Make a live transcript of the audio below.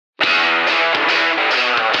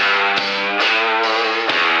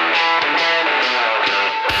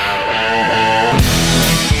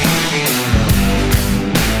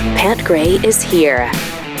Gray is here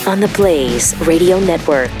on the Blaze Radio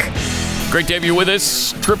Network. Great to have you with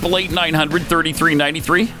us.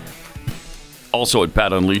 888-900-3393. Also at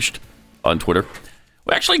Pat Unleashed on Twitter.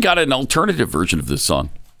 We actually got an alternative version of this song.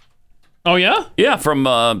 Oh, yeah? Yeah, from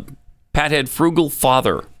Pathead Frugal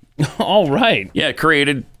Father. All right. Yeah,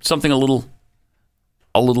 created something a little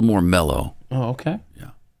more mellow. Oh, okay. Yeah.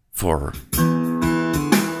 For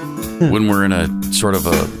when we're in a sort of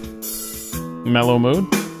a mellow mood?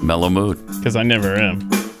 Mellow mood. Because I never am,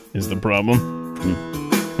 is the problem.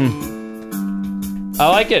 I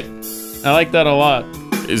like it. I like that a lot.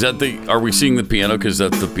 Is that are we seeing the piano? Because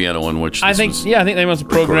that's the piano in which I think they must have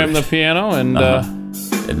programmed the piano and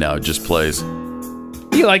now it just plays.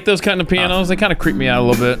 You like those kind of pianos? They kind of creep me out a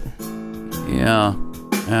little bit. Yeah.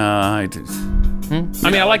 I do. I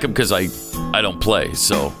mean, I like them because I don't play,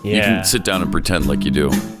 so you can sit down and pretend like you do.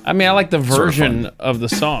 I mean, I like the version of the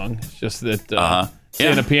song. It's just that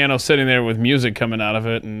seeing a piano sitting there with music coming out of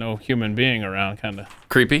it and no human being around kind of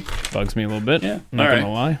creepy. Bugs me a little bit. Yeah. I'm not going to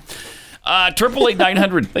lie.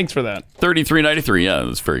 888-900. Thanks for that. 3393. Yeah,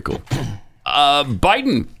 that's very cool.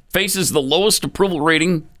 Biden faces the lowest approval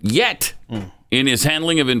rating yet in his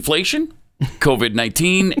handling of inflation,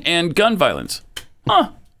 COVID-19, and gun violence.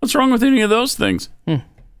 What's wrong with any of those things?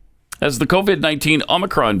 As the COVID-19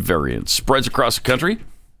 Omicron variant spreads across the country,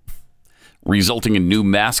 resulting in new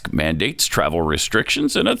mask mandates, travel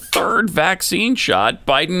restrictions, and a third vaccine shot,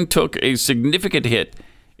 Biden took a significant hit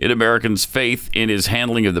in Americans' faith in his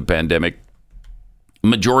handling of the pandemic.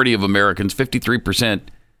 Majority of Americans, 53%,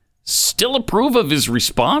 still approve of his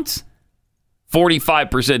response.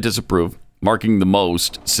 45% disapprove, marking the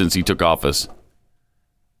most since he took office.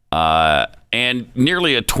 And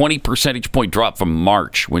nearly a 20 percentage point drop from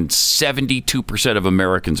March when 72% of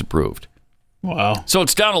Americans approved. Wow. So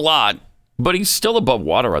it's down a lot, but he's still above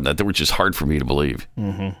water on that, which is hard for me to believe.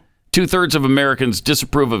 2/3 of Americans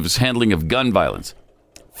disapprove of his handling of gun violence.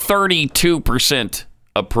 32%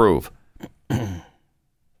 approve.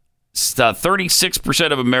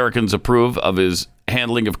 36% of Americans approve of his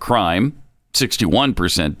handling of crime.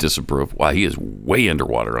 61% disapprove. Wow, he is way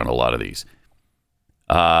underwater on a lot of these.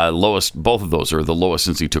 Both of those are the lowest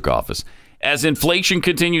since he took office. As inflation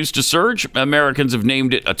continues to surge, Americans have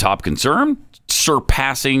named it a top concern,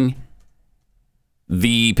 surpassing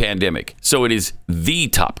the pandemic. So it is the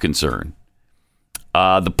top concern.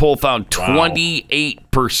 The poll found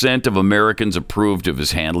 28% of Americans approved of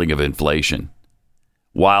his handling of inflation,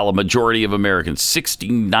 while a majority of Americans,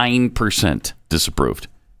 69%, disapproved.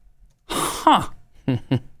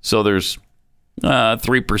 So there's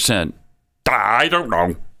 3%. I don't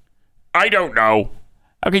know. How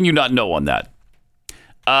can you not know on that?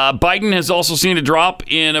 Biden has also seen a drop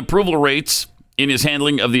in approval rates in his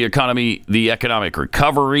handling of the economy, the economic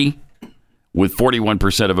recovery, with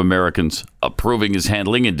 41% of Americans approving his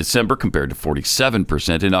handling in December compared to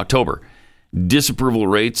 47% in October. Disapproval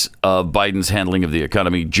rates of Biden's handling of the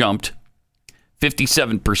economy jumped.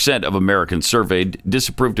 57% of Americans surveyed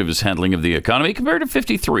disapproved of his handling of the economy compared to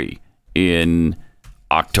 53% in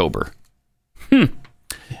October.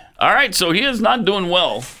 All right, so he is not doing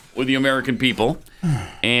well with the American people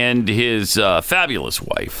and his fabulous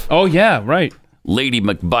wife. Oh, yeah, right. Lady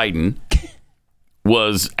McBiden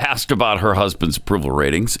was asked about her husband's approval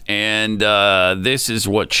ratings, and this is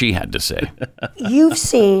what she had to say. You've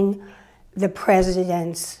seen the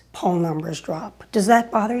president's poll numbers drop. Does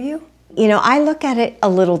that bother you? You know, I look at it a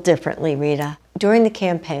little differently, Rita. During the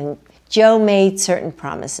campaign, Joe made certain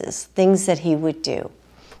promises, things that he would do.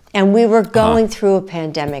 And we were going through a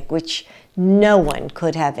pandemic, which no one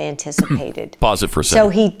could have anticipated. Pause it for a second. So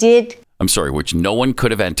he did. I'm sorry, which no one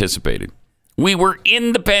could have anticipated. We were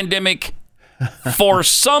in the pandemic for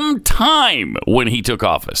some time when he took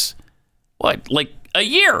office. What, like a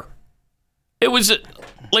year? It was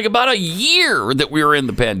like about a year that we were in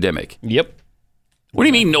the pandemic. Yep. What do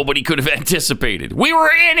you mean nobody could have anticipated? We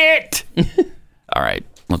were in it! All right.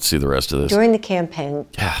 Let's see the rest of this. During the campaign,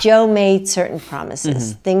 Joe made certain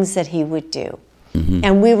promises, things that he would do.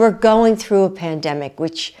 And we were going through a pandemic,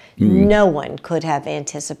 which no one could have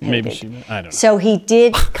anticipated. Maybe I don't know. So he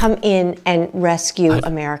did come in and rescue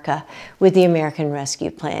America with the American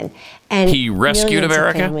Rescue Plan. And he rescued millions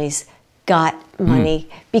America? of families got money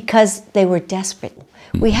because they were desperate.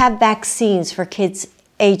 We have vaccines for kids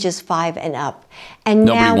ages 5 and up. And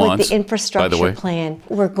now with the infrastructure plan,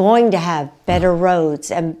 we're going to have better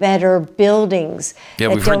roads and better buildings. Yeah,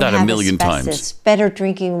 we've heard that a million times. Better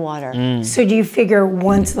drinking water. So do you figure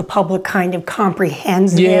once the public kind of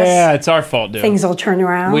comprehends this, it's our fault, dude. things will turn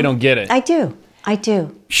around? We don't get it. I do.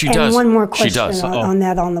 She and does. one more question She does. on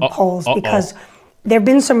that, on the polls, because there have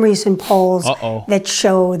been some recent polls that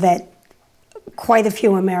show that quite a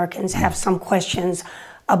few Americans have some questions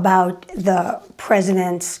about the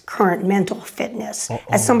president's current mental fitness.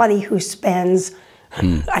 As somebody who spends,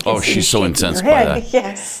 she's so incensed by that.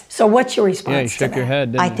 Yes. So what's your response? Yeah, you shook your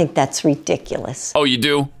head. I think that's ridiculous. Oh, you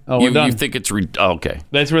do? Oh, we're done. You think it's okay?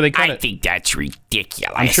 That's where they cut it. I think that's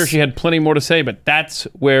ridiculous. I'm sure she had plenty more to say, but that's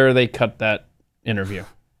where they cut that interview.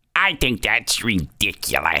 I think that's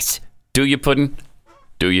ridiculous. Do you, Puddin'?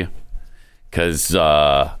 Do you? Because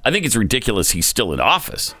I think it's ridiculous he's still in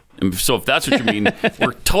office. And so if that's what you mean,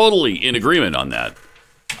 we're totally in agreement on that.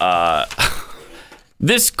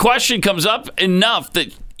 This question comes up enough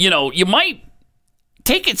that, you might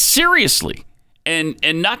take it seriously and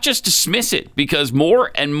not just dismiss it, because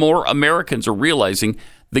more and more Americans are realizing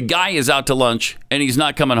the guy is out to lunch and he's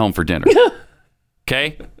not coming home for dinner.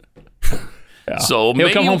 Okay? Yeah. So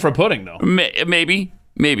he'll come home for pudding, though. Maybe.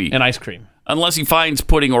 And ice cream. Unless he finds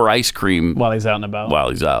pudding or ice cream. While he's out and about. While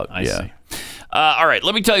he's out, I see. All right,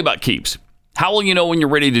 let me tell you about Keeps. How will you know when you're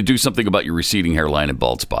ready to do something about your receding hairline and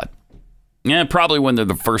bald spot? Yeah, probably when they're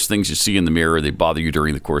the first things you see in the mirror, they bother you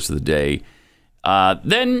during the course of the day.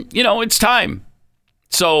 Then, it's time.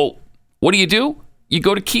 So what do? You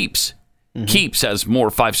go to Keeps. Mm-hmm. Keeps has more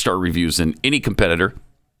 5-star reviews than any competitor.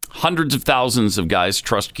 Hundreds of thousands of guys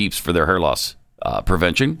trust Keeps for their hair loss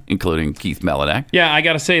prevention, including Keith Melanak. Yeah, I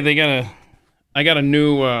got to say, I got a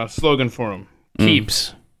new slogan for them.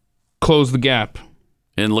 Keeps. Close the gap.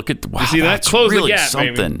 And look at you see that? That's Close really the gap,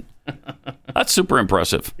 something. That's super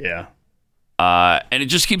impressive. Yeah. And it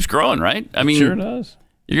just keeps growing, right? I mean, sure does.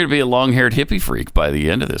 You're going to be a long-haired hippie freak by the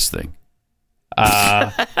end of this thing.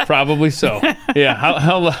 Probably so. Yeah.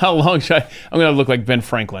 How long should I'm going to look like Ben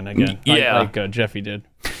Franklin again. Like Jeffy did.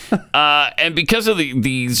 And because of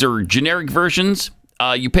these are generic versions,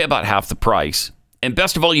 you pay about half the price. And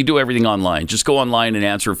best of all, you do everything online. Just go online and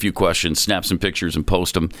answer a few questions, snap some pictures, and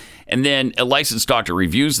post them. And then a licensed doctor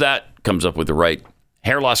reviews that, comes up with the right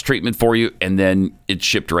hair loss treatment for you, and then it's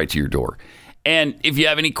shipped right to your door. And if you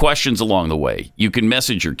have any questions along the way, you can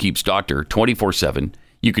message your Keeps doctor 24/7.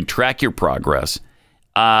 You can track your progress.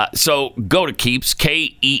 So go to Keeps,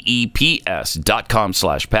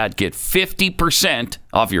 KEEPS.com/Pat. Get 50%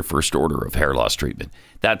 off your first order of hair loss treatment.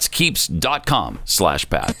 That's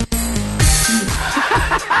Keeps.com/Pat.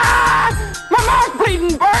 My mouth's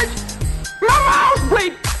bleeding, Bert! My mouth's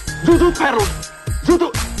bleeding! Voodoo pedals!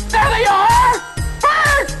 Voodoo... There they are!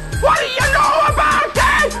 Bert! What do you know about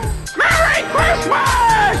that? Merry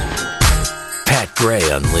Christmas! Pat Gray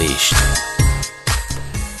Unleashed.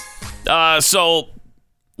 So,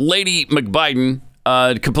 Lady McBiden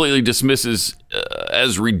completely dismisses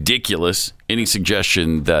as ridiculous any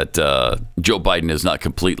suggestion that Joe Biden is not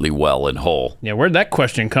completely well and whole. Yeah, where'd that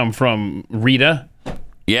question come from, Rita?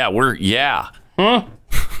 Yeah. Huh?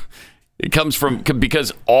 It comes from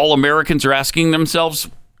because all Americans are asking themselves,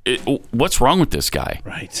 what's wrong with this guy?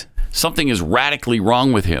 Right. Something is radically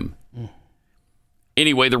wrong with him.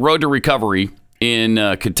 Anyway, the road to recovery in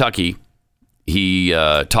Kentucky, he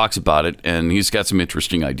talks about it, and he's got some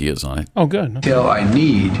interesting ideas on it. Oh, good. Detail I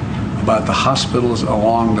need about the hospitals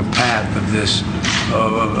along the path of this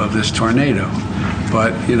tornado,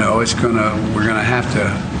 but we're gonna have to.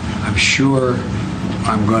 I'm sure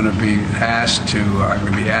I'm going to be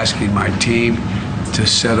asking my team to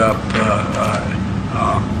set up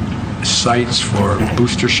sites for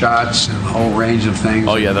booster shots and a whole range of things.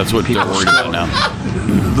 Oh yeah, that's what they're worried about now.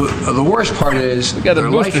 The worst part is their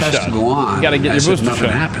life has to go on. You got to get your booster nothing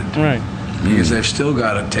shot. happened. Right. Because they've still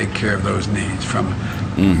got to take care of those needs, from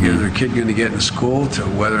is their kid going to get in school to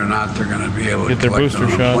whether or not they're going to be able to collect an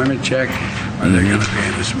unemployment check, or they're going to be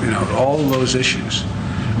in this, all of those issues.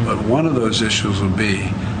 But one of those issues will be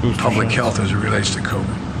public health as it relates to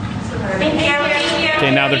COVID. Okay,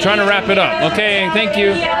 now they're trying to wrap it up. Okay, thank you.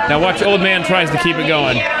 Now watch old man tries to keep it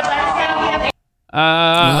going.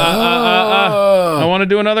 I want to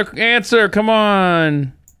do another answer. Come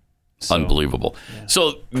on. Unbelievable. Yeah.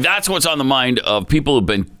 So that's what's on the mind of people who've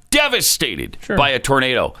been devastated by a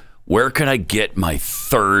tornado. Where can I get my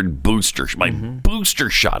third booster? My booster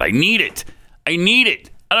shot. I need it. I don't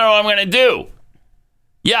know what I'm going to do.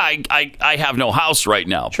 Yeah, I have no house right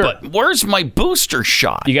now. Sure. But where's my booster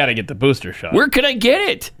shot? You got to get the booster shot. Where could I get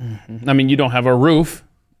it? I mean, you don't have a roof.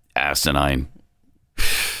 Asinine.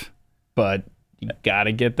 But you got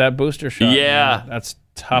to get that booster shot. Yeah. Man. That's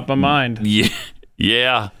top of mind.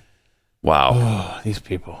 Yeah. Wow. Oh, these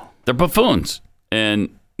people. They're buffoons.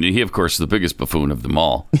 And he, of course, is the biggest buffoon of them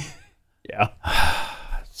all. Yeah.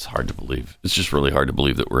 It's hard to believe. It's just really hard to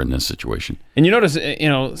believe that we're in this situation. And you notice,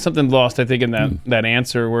 something lost, I think, in that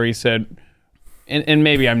answer where he said, and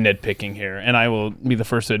maybe I'm nitpicking here, and I will be the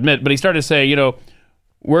first to admit, but he started to say,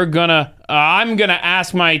 I'm gonna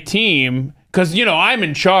ask my team because I'm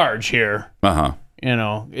in charge here.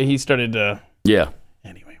 He started to. Yeah.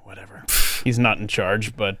 Anyway, whatever. He's not in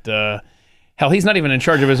charge, but hell, he's not even in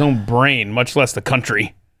charge of his own brain, much less the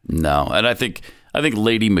country. No, and I think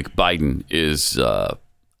Lady McBiden is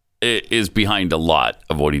behind a lot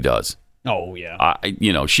of what he does. Oh yeah.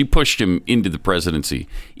 She pushed him into the presidency,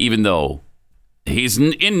 even though he's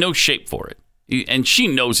in no shape for it. And she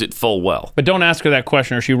knows it full well. But don't ask her that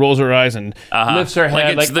question, or she rolls her eyes and lifts her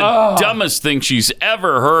head like it's the dumbest thing she's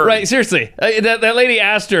ever heard. Right? Seriously, that lady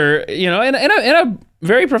asked her, in a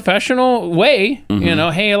very professional way.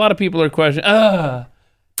 Hey, a lot of people are questioning.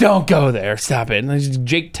 Don't go there. Stop it. And it's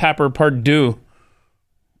Jake Tapper Part 2.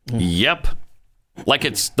 Yep. Like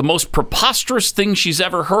it's the most preposterous thing she's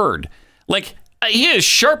ever heard. Like. He is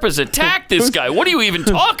sharp as a tack, this guy. What are you even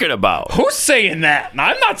talking about? Who's saying that?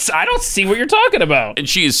 I don't see what you're talking about. And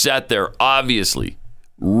she has sat there, obviously,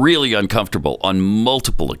 really uncomfortable on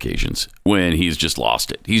multiple occasions when he's just lost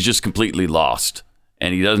it. He's just completely lost.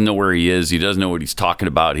 And he doesn't know where he is. He doesn't know what he's talking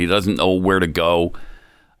about. He doesn't know where to go.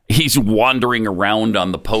 He's wandering around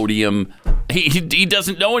on the podium. He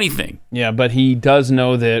doesn't know anything. Yeah, but he does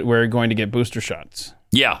know that we're going to get booster shots.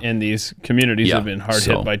 Yeah. And these communities have been hard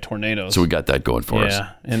hit by tornadoes. So we got that going for us. Yeah.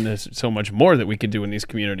 And there's so much more that we could do in these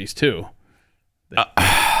communities, too.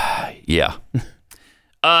 Yeah.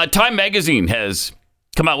 Time Magazine has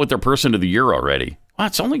come out with their Person of the Year already. Well,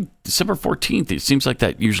 it's only December 14th. It seems like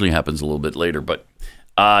that usually happens a little bit later. But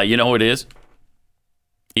you know who it is?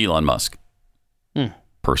 Elon Musk.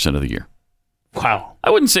 Person of the Year. Wow. I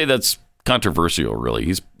wouldn't say that's controversial, really.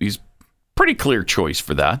 He's pretty clear choice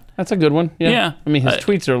for that. That's a good one. Yeah. I mean, his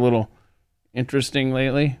tweets are a little interesting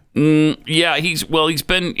lately. Yeah, he's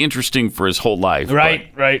been interesting for his whole life.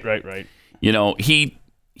 Right.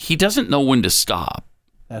 He doesn't know when to stop.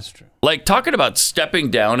 That's true. Like, talking about stepping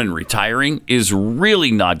down and retiring is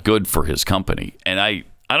really not good for his company. And I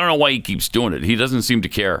don't know why he keeps doing it. He doesn't seem to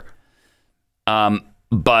care.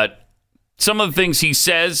 But some of the things he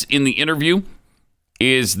says in the interview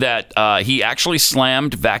is that he actually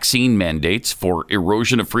slammed vaccine mandates for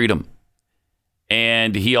erosion of freedom.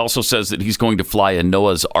 And he also says that he's going to fly a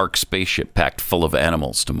Noah's Ark spaceship packed full of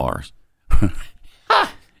animals to Mars.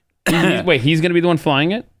 Wait, he's going to be the one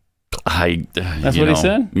flying it? That's what he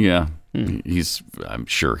said? Yeah. I'm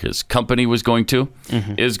sure his company is going to.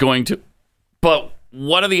 But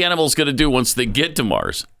what are the animals going to do once they get to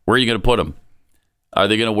Mars? Where are you going to put them? Are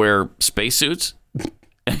they going to wear spacesuits?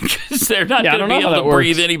 Because they're not going to be able to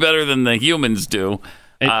breathe any better than the humans do.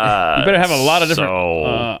 You better have a lot of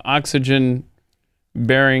different oxygen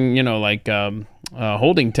bearing,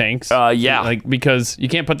 holding tanks. Because you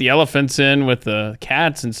can't put the elephants in with the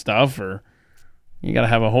cats and stuff, or you got to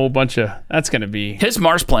have a whole bunch of. That's going to be. His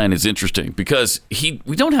Mars plan is interesting because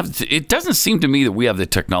we don't have. It doesn't seem to me that we have the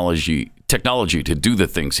technology to do the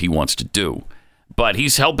things he wants to do, but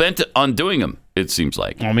he's hell bent on doing them. It seems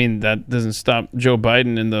like. I mean, that doesn't stop Joe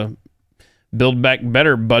Biden in the Build Back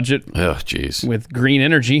Better budget. Oh, jeez. With green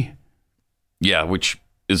energy. Yeah, which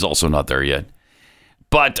is also not there yet.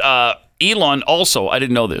 But Elon also, I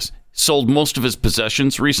didn't know this, sold most of his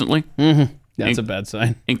possessions recently. Mm-hmm. That's a bad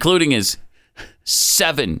sign. Including his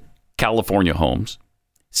 7 California homes.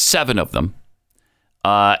 7 of them.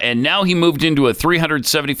 And now he moved into a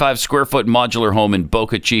 375 square foot modular home in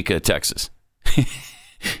Boca Chica, Texas.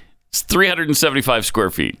 It's 375 square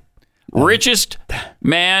feet. Richest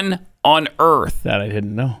man on earth. That I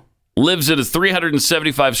didn't know. Lives in a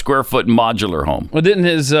 375 square foot modular home. Well, didn't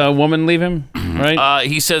his woman leave him? Right?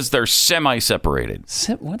 He says they're semi-separated.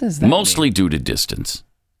 What does that Mostly mean? Due to distance.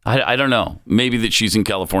 I don't know. Maybe that she's in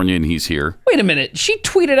California and he's here. Wait a minute. She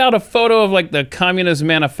tweeted out a photo of like the Communist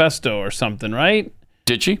Manifesto or something, right?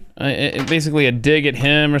 Did she? Basically a dig at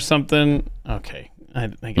him or something. Okay. I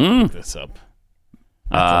can look this up.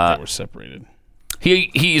 I thought they were separated.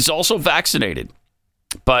 He's also vaccinated,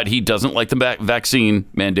 but he doesn't like the vaccine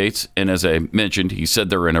mandates. And as I mentioned, he said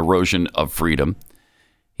they're an erosion of freedom.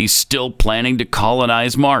 He's still planning to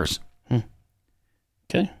colonize Mars.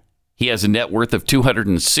 Okay. He has a net worth of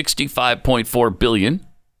 $265.4 billion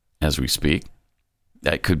as we speak.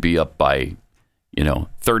 That could be up by,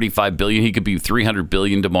 $35 billion. He could be $300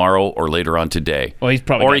 billion tomorrow or later on today. Well, he's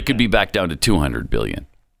probably. Or he could be back down to $200 billion.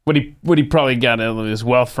 What he probably got his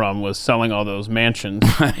wealth from was selling all those mansions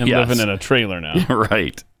and Yes. living in a trailer now.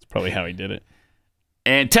 Right. That's probably how he did it.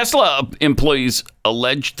 And Tesla employees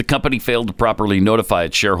alleged the company failed to properly notify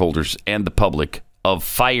its shareholders and the public of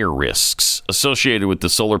fire risks associated with the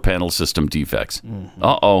solar panel system defects.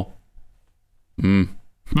 Uh-oh.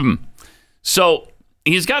 So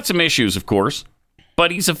he's got some issues, of course, But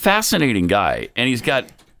he's a fascinating guy, and he's got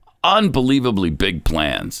unbelievably big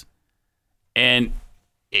plans. And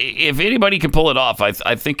if anybody can pull it off,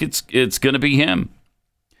 I think it's going to be him.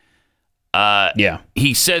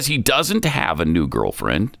 He says he doesn't have a new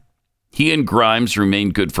girlfriend. He and Grimes remain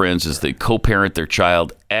good friends as they co-parent their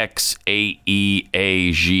child,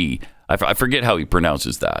 Xaeaj. I forget how he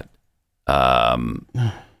pronounces that.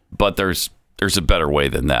 But there's a better way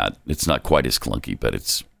than that. It's not quite as clunky, but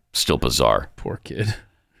it's still bizarre. Poor kid.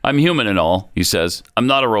 I'm human and all, he says. I'm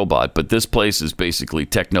not a robot, but this place is basically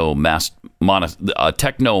techno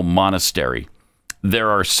monastery. There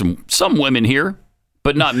are some women here,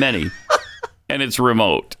 but not many. And it's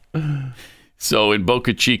remote. So in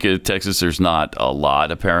Boca Chica, Texas, there's not a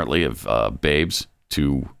lot, apparently, of babes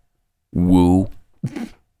to woo. Wait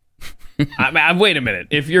a minute.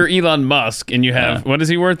 If you're Elon Musk and you have, what is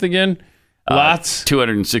he worth again? Lots?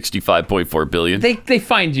 $265.4 billion. They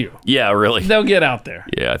find you. Yeah, really. They'll get out there.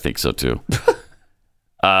 Yeah, I think so, too.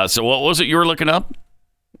 So what was it you were looking up?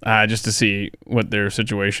 Just to see what their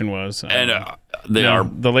situation was. And they are...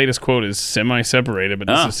 The latest quote is semi-separated, but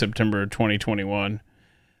this is September 2021.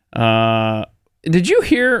 Did you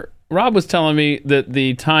hear... Rob was telling me that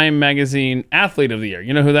the Time Magazine Athlete of the Year,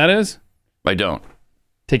 you know who that is? I don't.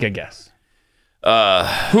 Take a guess.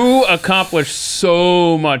 Who accomplished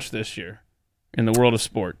so much this year in the world of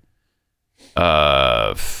sport?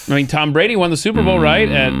 I mean, Tom Brady won the Super Bowl, right?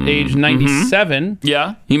 At age 97.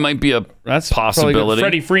 Yeah, he might be a possibility.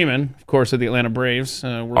 Freddie Freeman, of course, of the Atlanta Braves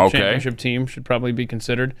World Championship team, should probably be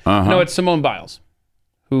considered. No, it's Simone Biles,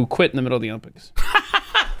 who quit in the middle of the Olympics.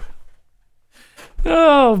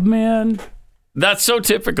 Oh, man. That's so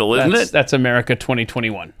typical, isn't it? That's America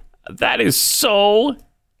 2021. That is so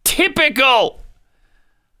typical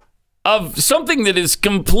of something that is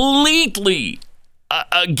completely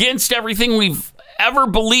against everything we've ever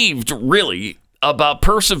believed, really, about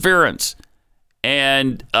perseverance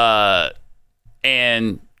and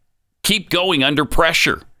keep going under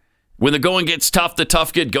pressure. When the going gets tough, the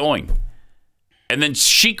tough get going. And then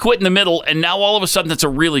she quit in the middle, and now all of a sudden that's a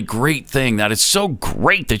really great thing. That is so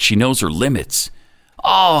great that she knows her limits.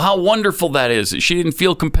 Oh, how wonderful that is. She didn't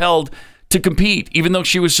feel compelled to compete, even though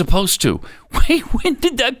she was supposed to. Wait, when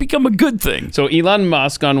did that become a good thing? So Elon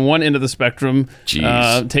Musk on one end of the spectrum,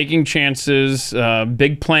 taking chances,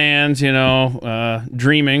 big plans,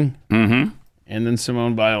 dreaming. Mm-hmm. And then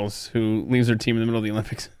Simone Biles, who leaves her team in the middle of the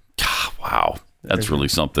Olympics. Wow, that's really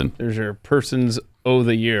something. There's your Persons of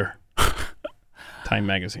the Year. Time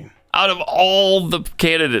Magazine. Out of all the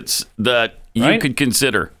candidates that you could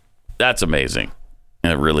consider, that's amazing.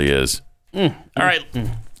 It really is. All right.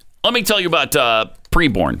 Let me tell you about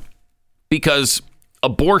preborn, because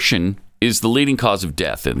abortion is the leading cause of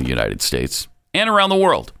death in the United States and around the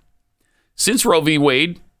world. Since Roe v.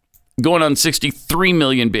 Wade, going on 63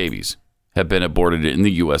 million babies have been aborted in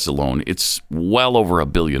the U.S. alone. It's well over 1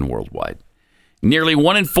 billion worldwide. Nearly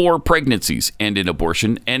 1 in 4 pregnancies end in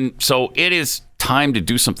abortion, and so it is time to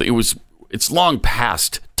do something. It's long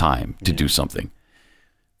past time to do something.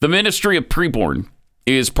 The Ministry of Preborn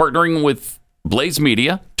is partnering with Blaze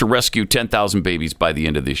Media to rescue 10,000 babies by the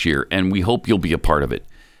end of this year, and we hope you'll be a part of it.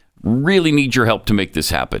 Really need your help to make this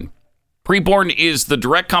happen. Preborn is the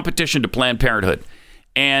direct competition to Planned Parenthood,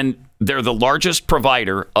 and they're the largest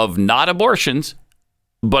provider of not abortions,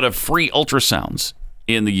 but of free ultrasounds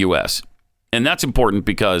in the U.S. And that's important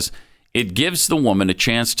because it gives the woman a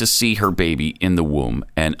chance to see her baby in the womb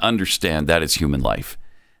and understand that it's human life.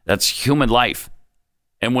 That's human life.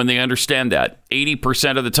 And when they understand that,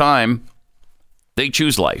 80% of the time, they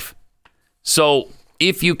choose life. So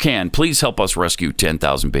if you can, please help us rescue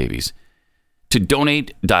 10,000 babies. To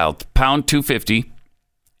donate, dial pound 250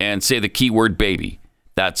 and say the keyword baby.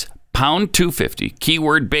 That's pound 250,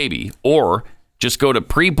 keyword baby, or just go to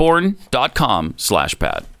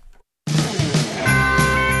preborn.com/Pat.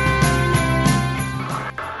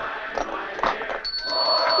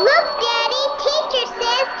 Look, Daddy, teacher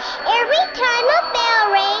says every time a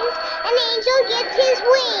bell rings, an angel gets his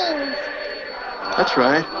wings. That's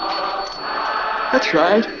right. That's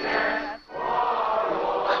right.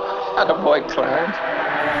 Attaboy, Clarence.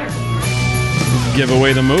 Give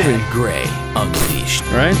away the movie. Gray Unleashed.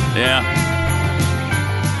 Right? Yeah.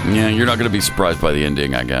 Yeah, you're not going to be surprised by the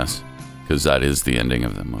ending, I guess, because that is the ending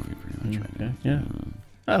of the movie, pretty much. Right? Okay. Yeah.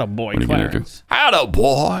 Attaboy, Clarence.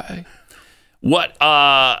 Attaboy. What,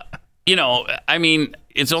 I mean,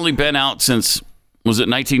 it's only been out since, was it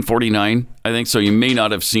 1949? I think so. You may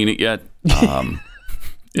not have seen it yet.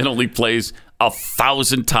 It only plays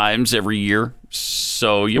 1,000 times every year,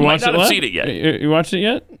 so you might not have seen it yet. You watched it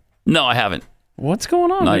yet? No, I haven't. What's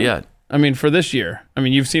going on? Not man? yet. I mean, for this year. I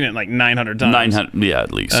mean, you've seen it like 900 times. 900, yeah,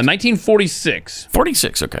 at least. 1946.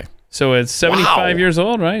 46, okay. So it's 75 years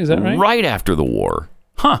old, right? Is that right? Right after the war.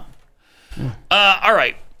 Huh. All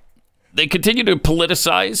right. They continue to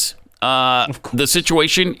politicize the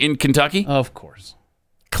situation in Kentucky. Of course.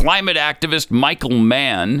 Climate activist Michael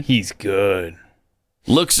Mann. He's good.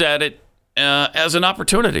 Looks at it as an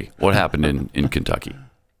opportunity. What happened in Kentucky?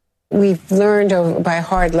 We've learned by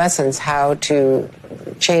hard lessons how to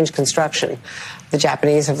change construction. The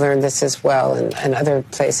Japanese have learned this as well, and other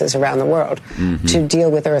places around the world, to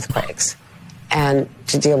deal with earthquakes and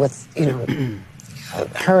to deal with,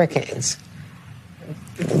 hurricanes.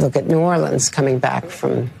 Look at New Orleans coming back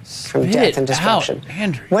from death and destruction.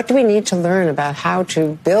 What do we need to learn about how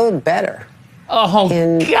to build better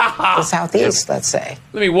in the Southeast, let's say?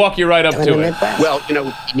 Let me walk you right up to it. Well,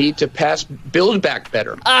 we need to pass Build Back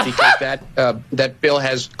Better because that bill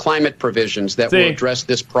has climate provisions that will address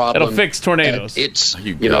this problem. It'll fix tornadoes. It's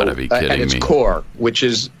you gotta be kidding at its me. core, which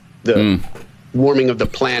is the warming of the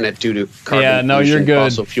planet due to carbon pollution,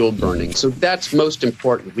 fossil fuel burning. So that's most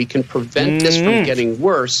important. We can prevent this from getting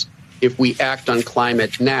worse if we act on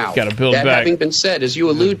climate now. Got to build that back. Having been said, as you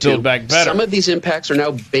allude to, some of these impacts are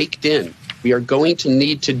now baked in. We are going to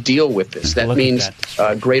need to deal with this. That means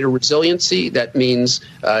greater resiliency. That means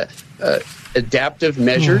adaptive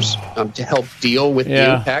measures to help deal with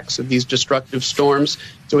the impacts of these destructive storms.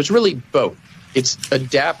 So it's really both. It's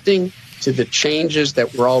adapting to the changes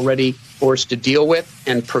that we're already forced to deal with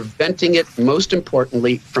and preventing it, most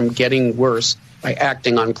importantly, from getting worse by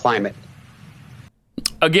acting on climate.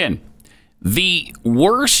 Again, the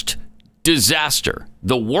worst disaster,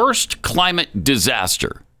 the worst climate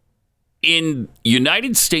disaster in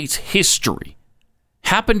United States history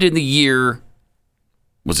happened in the year,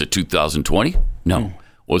 was it 2020? No.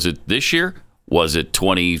 Was it this year? Was it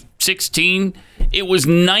 2016? It was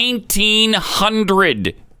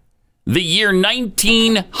 1900. The year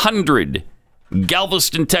 1900.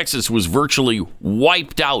 Galveston, Texas was virtually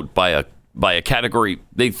wiped out by a category,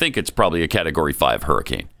 they think it's probably a category 5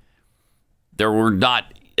 hurricane. There were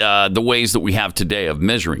not the ways that we have today of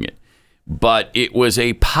measuring it. But it was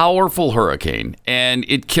a powerful hurricane, and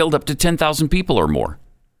it killed up to 10,000 people or more.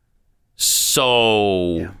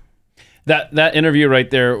 So that interview right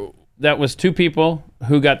there, that was two people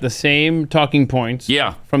who got the same talking points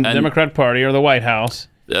from the Democrat Party or the White House.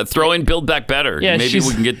 Throw in Build Back Better. Yeah, maybe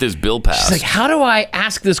we can get this bill passed. She's like, how do I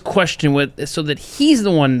ask this question so that he's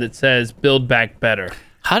the one that says Build Back Better?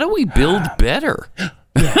 How do we build better?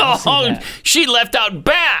 She left out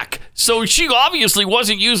back, so she obviously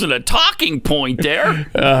wasn't using a talking point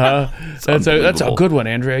there. That's a good one,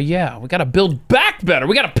 Andrea. Yeah, we got to build back better.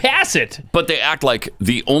 We got to pass it. But they act like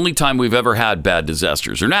the only time we've ever had bad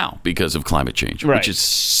disasters are now because of climate change, which is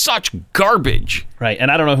such garbage. Right,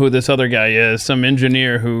 and I don't know who this other guy is, some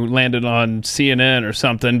engineer who landed on CNN or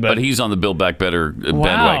something. But he's on the Build Back Better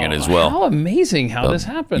bandwagon as well. How amazing how this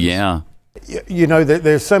happens. Yeah.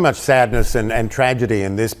 There's so much sadness and tragedy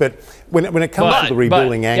in this, but when it comes to the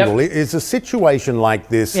rebuilding angle, is a situation like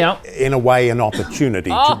this, in a way, an opportunity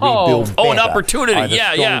to rebuild better? An opportunity,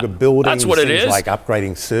 stronger buildings, that's what it is. Like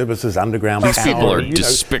upgrading services, underground power. These people are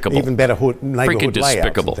despicable. Even better neighborhood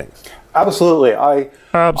layouts and things. Absolutely. I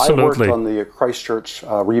worked on the Christchurch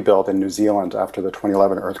rebuild in New Zealand after the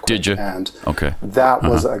 2011 earthquake. Did you? And that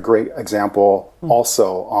was a great example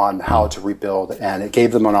also on how to rebuild, and it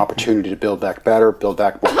gave them an opportunity to build back better, build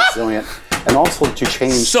back more resilient, and also to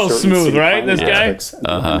change certain smooth, right? This guy?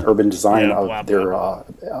 And urban design of their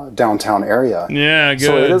downtown area. Yeah, good.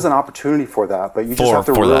 So it is an opportunity for that, but you just have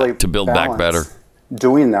to really to build back better.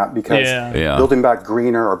 Doing that because building back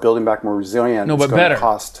greener or building back more resilient is going to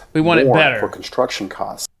cost more for construction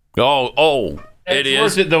costs. It is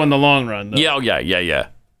worth it though in the long run. Though. Yeah.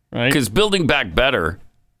 Right? Because building back better,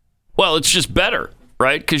 well, it's just better,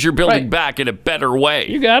 right? Because you're building back in a better way.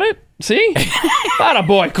 You got it. See, atta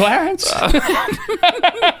boy, Clarence.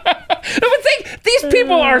 These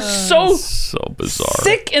people are so bizarre,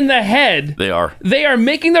 sick in the head. They are. They are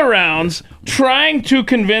making the rounds, trying to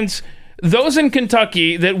convince those in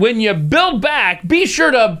Kentucky that when you build back, be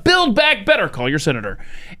sure to build back better. Call your senator.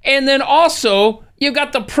 And then also, you've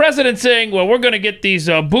got the president saying, well, we're going to get these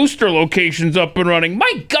booster locations up and running.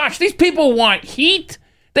 My gosh, these people want heat.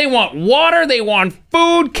 They want water. They want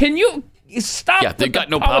food. Can you stop? Yeah, they've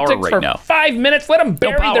got no power right now. 5 minutes. Let them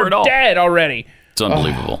bury their dead already. It's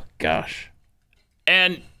unbelievable. Oh, gosh.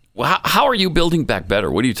 And how are you building back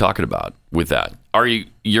better? What are you talking about with that?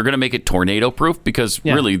 You're going to make it tornado proof? Because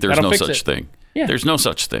really, there's no such thing. Yeah. There's no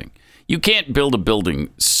such thing. You can't build a building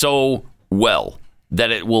so well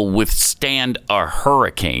that it will withstand a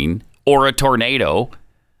hurricane or a tornado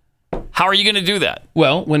How are you going to do that?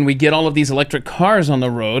 Well, when we get all of these electric cars on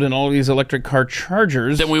the road and all of these electric car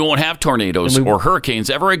chargers... Then we won't have tornadoes or hurricanes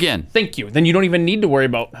ever again. Thank you. Then you don't even need to worry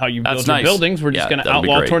about how you build your buildings. We're just going to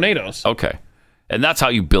outlaw tornadoes. Okay. And that's how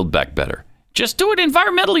you build back better. Just do it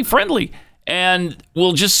environmentally friendly, and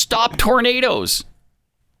we'll just stop tornadoes.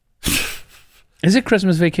 Is it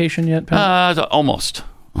Christmas vacation yet, Pat? Almost.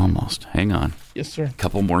 Hang on. Yes, sir. A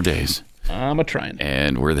couple more days. I'm a-trying.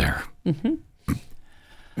 And we're there. Mm-hmm.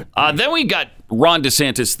 Then we got Ron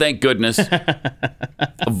DeSantis, thank goodness.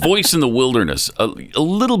 A voice in the wilderness. A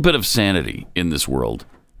little bit of sanity in this world.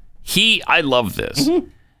 I love this. Mm-hmm.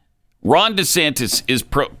 Ron DeSantis is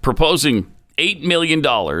proposing $8 million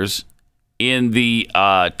in the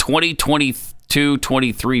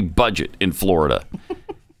 2022-23 budget in Florida.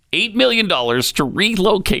 $8 million to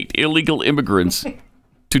relocate illegal immigrants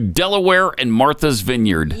to Delaware and Martha's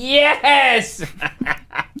Vineyard. Yes!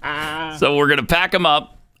 So we're going to pack them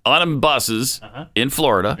up on buses in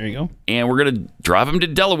Florida. There you go. And we're going to drive them to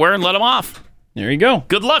Delaware and let them off. There you go.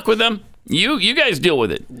 Good luck with them. You guys deal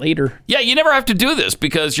with it. Later. Yeah, you never have to do this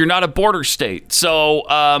because you're not a border state. So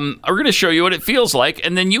we're going to show you what it feels like,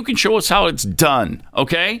 and then you can show us how it's done,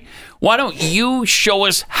 okay? Why don't you show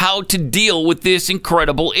us how to deal with this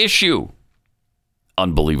incredible issue?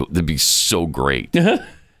 Unbelievable. That'd be so great.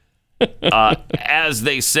 As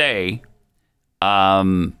they say,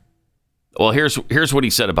 well, here's what he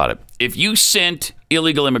said about it. If you sent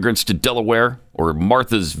illegal immigrants to Delaware or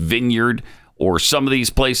Martha's Vineyard or some of these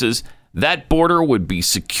places, that border would be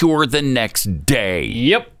secure the next day.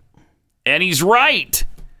 Yep. And he's right.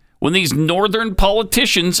 When these northern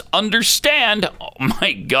politicians understand, oh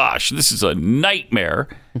my gosh, this is a nightmare,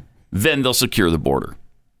 then they'll secure the border.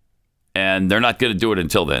 And they're not going to do it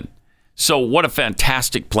until then. So what a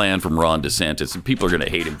fantastic plan from Ron DeSantis, and people are going to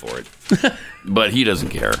hate him for it. But he doesn't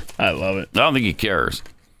care. I love it. I don't think he cares.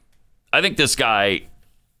 I think this guy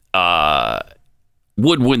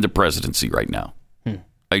would win the presidency right now.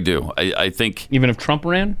 I do. I think even if Trump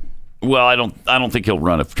ran? Well, I don't think he'll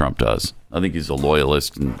run if Trump does. I think he's a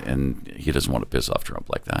loyalist, and he doesn't want to piss off Trump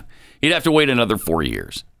like that. He'd have to wait another 4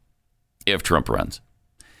 years if Trump runs.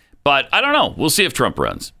 But I don't know. We'll see if Trump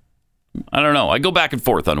runs. I don't know. I go back and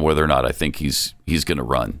forth on whether or not I think he's going to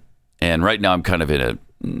run. And right now I'm kind of in a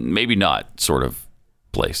maybe not sort of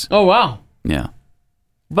place. Oh, wow. Yeah.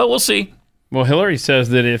 But we'll see. Well, Hillary says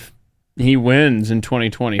that if he wins in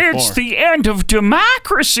 2024. It's the end of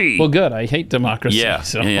democracy. Well, good. I hate democracy. Yeah,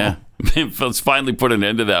 so. Yeah. Let's finally put an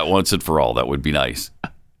end to that once and for all. That would be nice.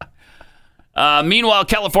 Meanwhile,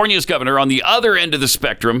 California's governor on the other end of the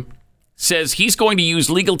spectrum says he's going to use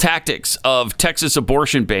legal tactics of Texas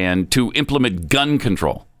abortion ban to implement gun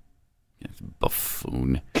control.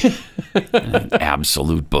 Buffoon. An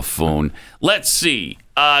absolute buffoon. Let's see.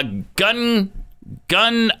 Gun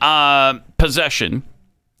possession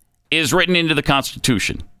is written into the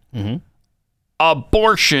Constitution. Mm-hmm.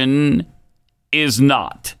 Abortion is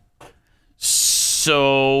not.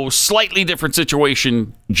 So, slightly different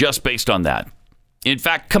situation just based on that. In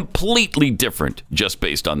fact, completely different just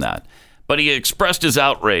based on that. But he expressed his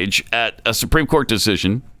outrage at a Supreme Court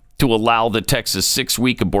decision to allow the Texas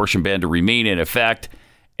 6-week abortion ban to remain in effect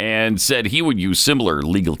and said he would use similar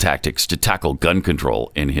legal tactics to tackle gun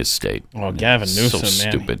control in his state. Oh, Gavin Newsom, so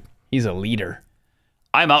man. Stupid. He's a leader.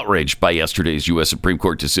 I'm outraged by yesterday's U.S. Supreme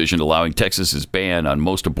Court decision allowing Texas's ban on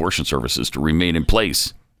most abortion services to remain in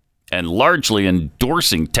place and largely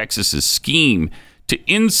endorsing Texas's scheme to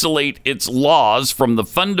insulate its laws from the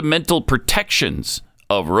fundamental protections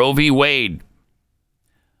of Roe v. Wade.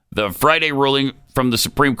 The Friday ruling from the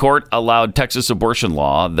Supreme Court allowed Texas abortion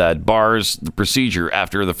law that bars the procedure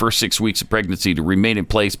after the first 6 weeks of pregnancy to remain in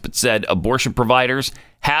place, but said abortion providers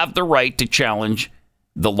have the right to challenge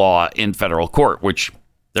the law in federal court, which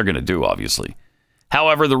they're going to do, obviously.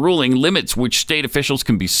 However, the ruling limits which state officials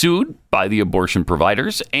can be sued by the abortion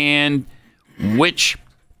providers and which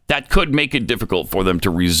that could make it difficult for them to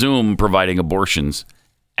resume providing abortions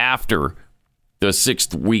after the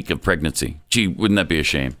 6th week of pregnancy. Gee, wouldn't that be a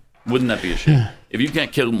shame? Wouldn't that be a shame? If you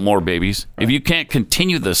can't kill more babies, if you can't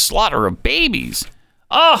continue the slaughter of babies.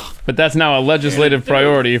 Oh! But that's now a legislative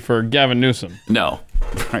priority for Gavin Newsom. No.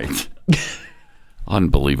 Right.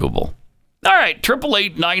 Unbelievable. All right,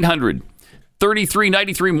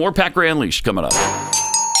 888-900-3393. More Pat Gray Unleashed coming up.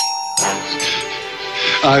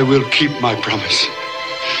 I will keep my promise.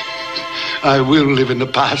 I will live in the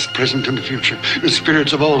past, present, and the future. The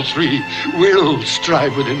spirits of all three will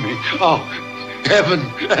strive within me. Oh, heaven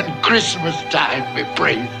and Christmas time be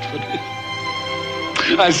praised for this.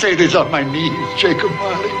 I say this on my knees, Jacob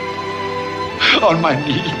Marley. On my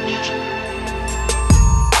knees.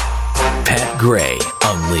 Pat Gray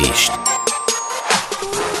Unleashed.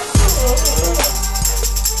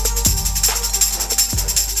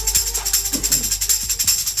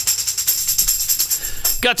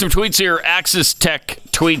 Got some tweets here. Axis Tech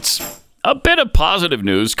tweets a bit of positive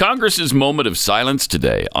news. Congress's moment of silence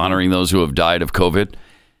today, honoring those who have died of COVID,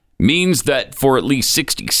 means that for at least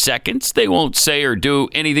 60 seconds, they won't say or do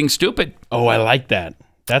anything stupid. Oh, I like that.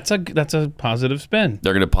 That's a positive spin.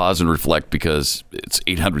 They're going to pause and reflect because it's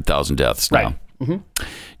 800,000 deaths now. Right.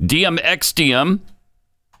 Mm-hmm. DMXDM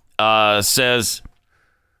says,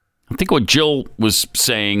 I think what Jill was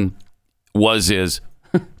saying is,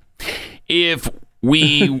 if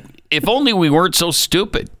only we weren't so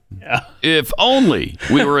stupid. Yeah. If only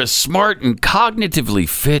we were as smart and cognitively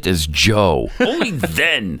fit as Joe. Only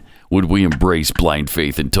then would we embrace blind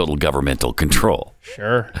faith and total governmental control.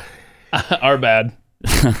 Sure. Our bad.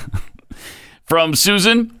 From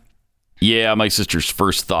Susan. Yeah, my sister's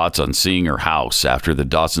first thoughts on seeing her house after the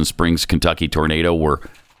Dawson Springs, Kentucky tornado were,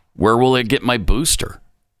 where will I get my booster?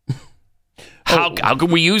 How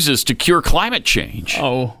can we use this to cure climate change?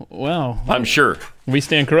 Oh, well. I'm sure. We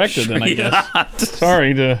stand corrected then, I guess.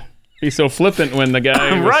 Sorry to be so flippant when the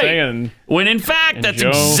guy was saying. When in fact, that's Joe,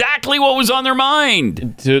 exactly what was on their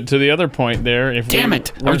mind. To the other point there. Damn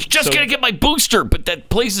it. I was just going to get my booster, but that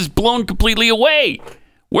place is blown completely away.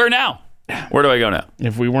 Where now? Where do I go now?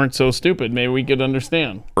 If we weren't so stupid, maybe we could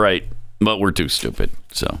understand. Right. But we're too stupid,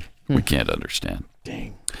 so we can't understand.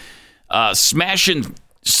 Dang. Smash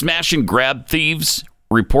and grab thieves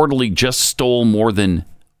reportedly just stole more than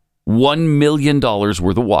 $1 million worth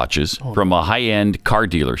of watches from a high-end car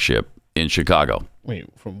dealership in Chicago. Wait,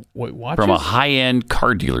 from what watches? From a high-end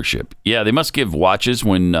car dealership. Yeah, they must give watches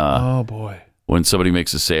when oh boy, when somebody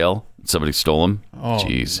makes a sale. Somebody stole them. Oh,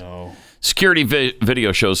 jeez. No. Security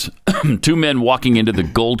video shows two men walking into the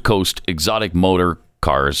Gold Coast exotic motor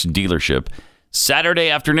cars dealership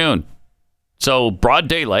Saturday afternoon. So broad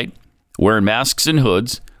daylight, wearing masks and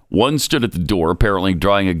hoods. One stood at the door, apparently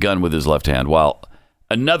drawing a gun with his left hand, while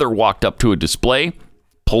another walked up to a display,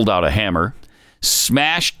 pulled out a hammer,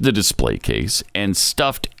 smashed the display case, and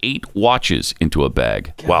stuffed 8 watches into a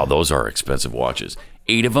bag. God. Wow, those are expensive watches.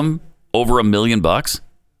 8 of them, over $1 million.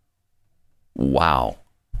 Wow.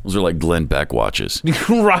 Those are like Glenn Beck watches.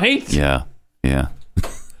 Right? Yeah.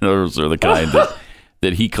 Those are the kind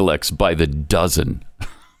that he collects by the dozen.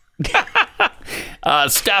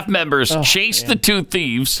 Staff members chased the two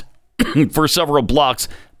thieves for several blocks,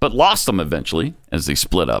 but lost them eventually as they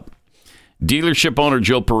split up. Dealership owner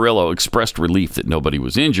Joe Perillo expressed relief that nobody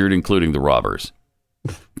was injured, including the robbers.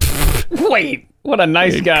 Wait, what a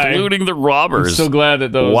nice guy. Including the robbers. I'm so glad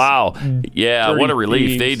that those... Wow. Yeah, what a relief.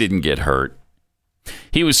 Thieves. They didn't get hurt.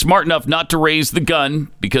 He was smart enough not to raise the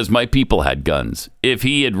gun because my people had guns. If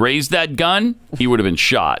he had raised that gun, he would have been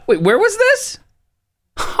shot. Wait, where was this?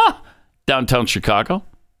 Downtown Chicago.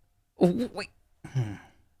 Wait.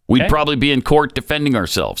 We'd probably be in court defending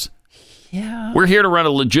ourselves. Yeah. We're here to run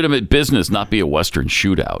a legitimate business, not be a Western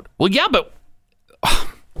shootout. Well, yeah, but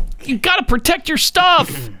you got to protect your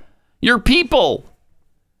stuff, your people.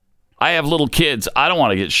 I have little kids. I don't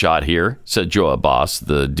want to get shot here, said Joe Abbas,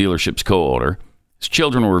 the dealership's co-owner. His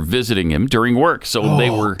children were visiting him during work, so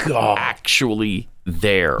they were actually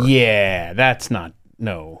there. Yeah, that's not...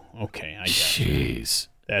 No. Okay, I guess. Jeez.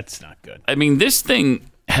 That's not good. I mean, this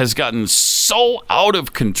thing has gotten so out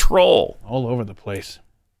of control. All over the place.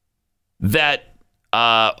 That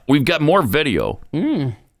we've got more video.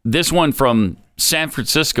 This one from San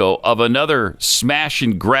Francisco of another smash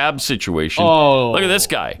and grab situation. Oh. Look at this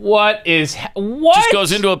guy. What? Just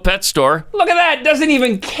goes into a pet store. Look at that. Doesn't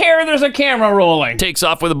even care there's a camera rolling. Takes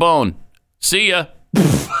off with a bone. See ya.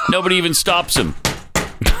 Nobody even stops him.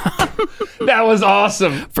 That was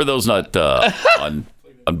awesome. For those not on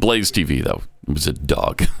Blaze TV, though, it was a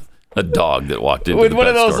dog. A dog that walked into with the one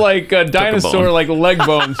pet of those store, like dinosaur like leg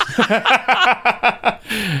bones.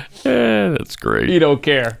 That's great. You don't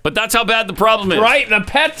care. But that's how bad the problem is. Right? The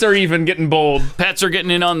pets are even getting bold. Pets are getting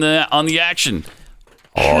in on the action.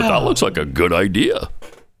 Oh, that looks like a good idea.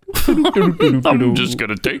 I'm just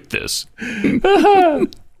gonna take this.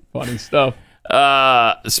 Funny stuff.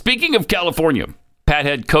 Speaking of California, Pat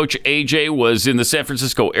head coach AJ was in the San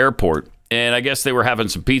Francisco airport, and I guess they were having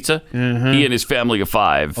some pizza. Mm-hmm. He and his family of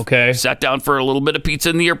 5 sat down for a little bit of pizza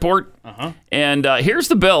in the airport. And here's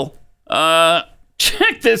the bill.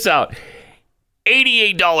 Check this out.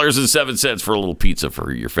 $88.07 for a little pizza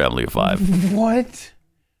for your family of 5. What?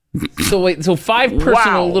 So 5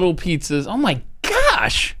 personal little pizzas. Oh my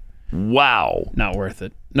gosh. Wow. Not worth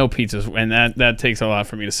it. No pizzas. And that takes a lot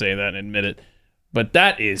for me to say that and admit it. But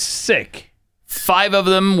that is sick. 5 of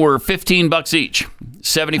them were $15 each.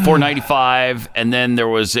 $74.95, and then there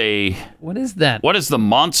was a. What is that? What is the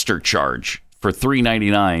monster charge for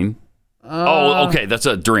 $3.99? Okay, that's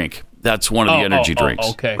a drink. That's one of the energy drinks.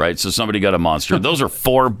 Okay. Right, so somebody got a monster. Those are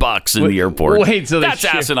 $4 in the airport. Wait, so that's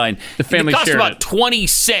asinine. The family cost about 20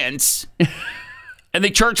 cents, and they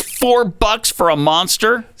charge $4 for a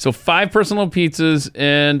monster. So 5 personal pizzas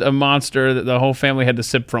and a monster that the whole family had to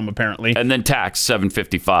sip from, apparently. And then tax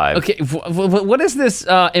 $7.55. Okay, what is this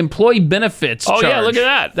employee benefits charge? Oh yeah, look at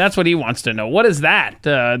that. That's what he wants to know. What is that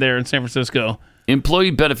there in San Francisco? Employee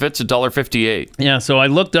benefits $1.58. Yeah, so I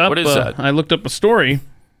looked up. What is that? I looked up a story.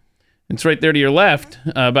 It's right there to your left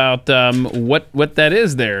about what that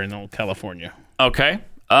is there in old California. Okay.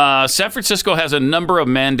 San Francisco has a number of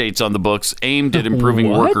mandates on the books aimed at improving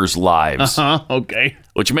workers' lives. Okay.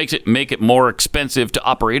 Which make it more expensive to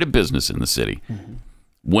operate a business in the city. Mm-hmm.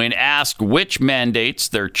 When asked which mandates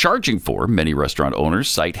they're charging for, many restaurant owners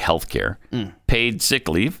cite health care, paid sick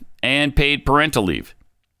leave, and paid parental leave.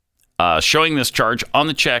 Showing this charge on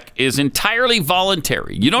the check is entirely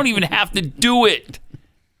voluntary. You don't even have to do it.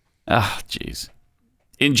 Jeez.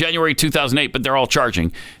 In January 2008, but they're all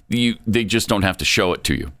charging. They just don't have to show it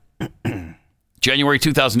to you. January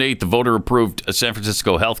 2008, the voter-approved San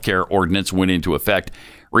Francisco healthcare ordinance went into effect,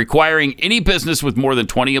 requiring any business with more than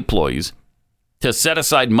 20 employees to set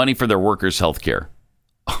aside money for their workers' health care.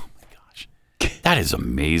 Oh, my gosh. That is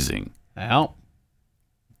amazing. Wow.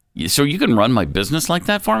 So you can run my business like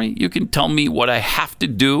that for me? You can tell me what I have to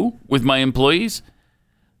do with my employees?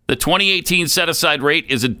 The 2018 set-aside rate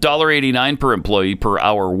is $1.89 per employee per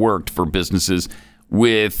hour worked for businesses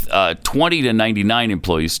with 20 to 99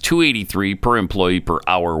 employees, $2.83 per employee per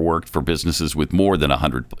hour worked for businesses with more than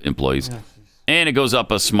 100 employees. And it goes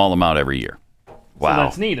up a small amount every year. Wow. So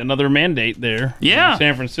that's neat. Another mandate there in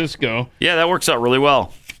San Francisco. Yeah, that works out really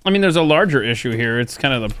well. I mean, there's a larger issue here. It's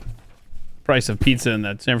kind of the price of pizza in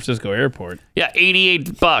that San Francisco airport. Yeah,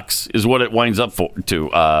 $88 is what it winds up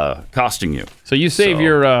costing you. So you save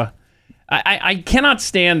your... I cannot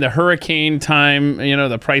stand the hurricane time,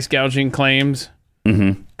 the price gouging claims.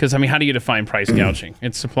 Because, I mean, how do you define price gouging?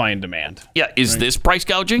 It's supply and demand. Yeah, is this price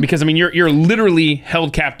gouging? Because, I mean, you're literally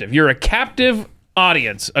held captive. You're a captive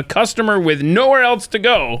audience, a customer with nowhere else to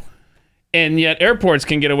go. And yet airports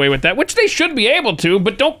can get away with that, which they should be able to,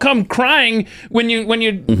 but don't come crying when you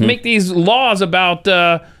make these laws about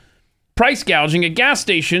price gouging at gas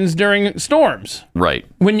stations during storms. Right.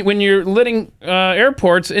 When you're letting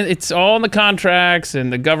airports, it's all in the contracts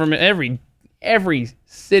and the government. Every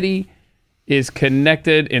city is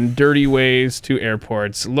connected in dirty ways to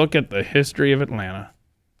airports. Look at the history of Atlanta.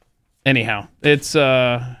 Anyhow, it's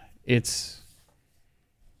a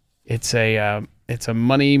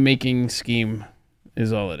money-making scheme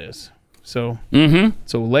is all it is. So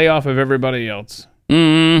lay off of everybody else.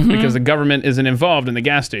 Because the government isn't involved in the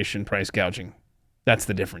gas station price gouging. That's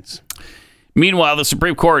the difference. Meanwhile, the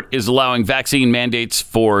Supreme Court is allowing vaccine mandates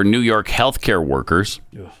for New York healthcare workers.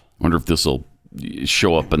 Wonder if this will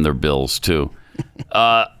show up in their bills, too.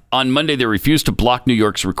 On Monday, they refused to block New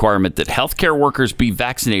York's requirement that healthcare workers be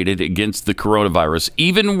vaccinated against the coronavirus,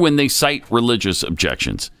 even when they cite religious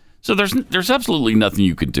objections. So there's absolutely nothing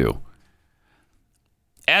you could do.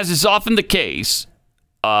 As is often the case,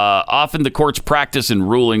 often the court's practice and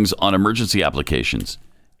rulings on emergency applications,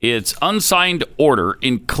 its unsigned order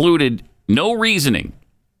included no reasoning,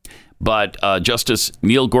 but Justice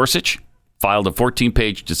Neil Gorsuch filed a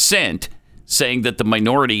 14-page dissent saying that the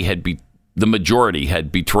majority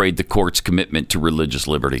had betrayed the court's commitment to religious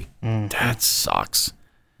liberty. That sucks.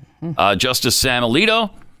 Justice Sam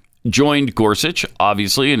Alito joined Gorsuch,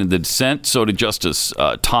 obviously, in the dissent. So did Justice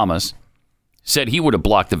Thomas. Said he would have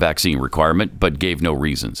blocked the vaccine requirement, but gave no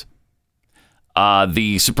reasons.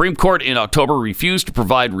 The Supreme Court in October refused to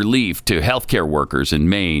provide relief to healthcare workers in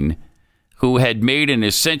Maine who had made an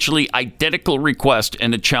essentially identical request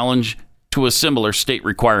and a challenge to a similar state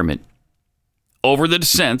requirement over the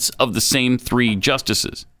dissents of the same 3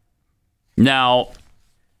 justices. Now,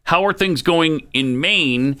 how are things going in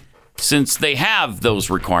Maine since they have those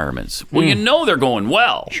requirements? Well, they're going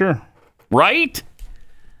well. Sure. Right?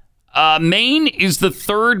 Maine is the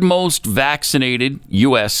 3rd most vaccinated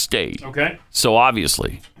U.S. state. Okay. So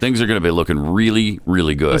obviously, things are going to be looking really,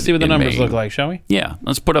 really good. Let's see what the numbers Maine. look like, shall we? Yeah.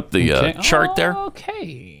 Let's put up the chart there.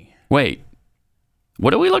 Okay. Wait.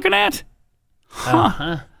 What are we looking at?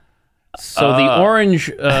 So the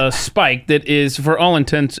orange spike that is, for all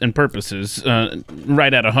intents and purposes,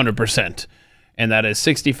 right at 100%. And that is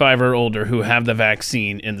 65 or older who have the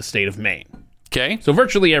vaccine in the state of Maine. Okay. So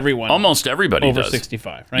virtually everyone. Almost everybody over does.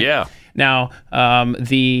 65, right? Yeah. Now,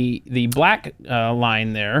 the black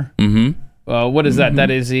line there What is that?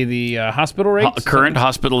 That is the hospital rate? Current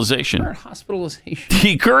hospitalization. Current hospitalization.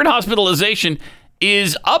 The current hospitalization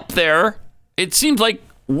is up there, it seems like,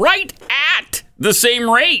 right at the same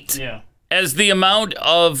rate as the amount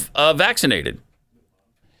of vaccinated.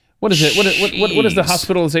 What is it? What is the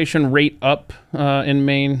hospitalization rate up in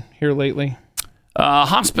Maine here lately?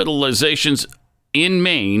 Hospitalizations in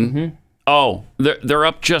Maine, they're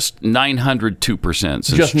up just 902%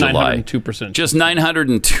 since July. Just 902%. Just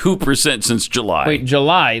 902% since July. Wait,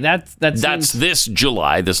 July? That's this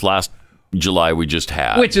July, this last July we just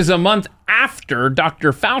had. Which is a month after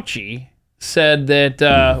Dr. Fauci said that,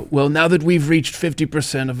 well, now that we've reached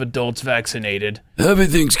 50% of adults vaccinated,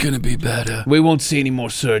 everything's going to be better. We won't see any more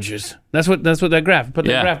surges. That's what that graph. Put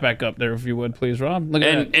that graph back up there, if you would, please, Rob. Look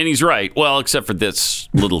at that. And he's right. Well, except for this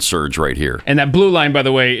little surge right here. And that blue line, by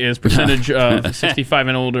the way, is percentage of 65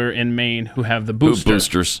 and older in Maine who have the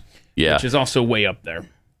boosters. Yeah. Which is also way up there.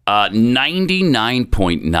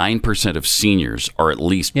 99.9% of seniors are at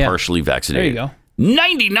least partially vaccinated. There you go.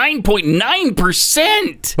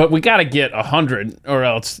 99.9%. But we got to get 100 or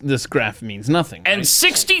else this graph means nothing. And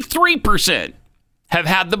 63% have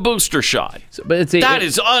had the booster shot. That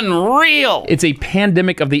is unreal. It's a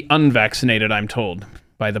pandemic of the unvaccinated, I'm told,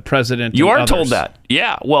 by the president. You are told that.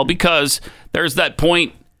 Yeah. Well, because there's that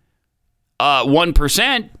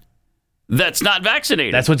 0.1% that's not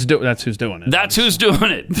vaccinated. That's who's doing it. That's who's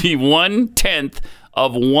doing it. The 1/10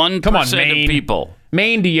 of 1% of people.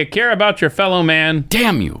 Maine, do you care about your fellow man?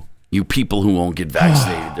 Damn you. You people who won't get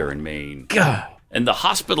vaccinated there in Maine. God. And the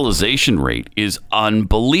hospitalization rate is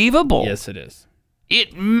unbelievable. Yes, it is.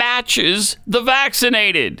 It matches the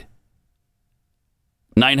vaccinated.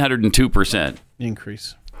 902%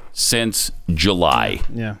 increase since July.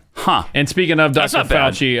 Yeah. Huh. And speaking of Dr.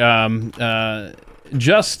 Fauci,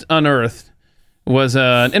 just unearthed was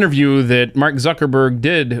an interview that Mark Zuckerberg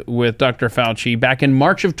did with Dr. Fauci back in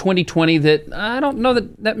March of 2020 that I don't know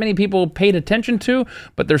that many people paid attention to,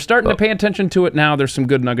 but they're starting to pay attention to it now. There's some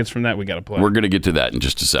good nuggets from that we got to play. We're going to get to that in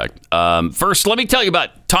just a sec. First, let me tell you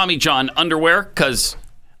about Tommy John underwear, because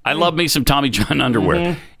I love me some Tommy John underwear.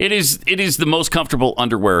 Mm-hmm. It is the most comfortable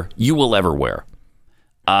underwear you will ever wear.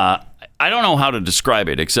 I don't know how to describe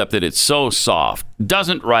it except that it's so soft,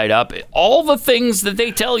 doesn't ride up. All the things that they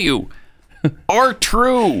tell you are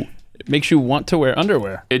true. It makes you want to wear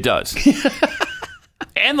underwear. It does.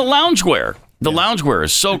 And the loungewear. The loungewear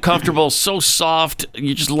is so comfortable, so soft.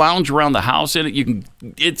 You just lounge around the house in it.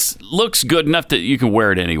 It looks good enough that you can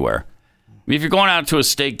wear it anywhere. If you're going out to a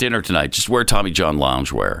steak dinner tonight, just wear Tommy John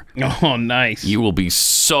loungewear. Oh, nice. You will be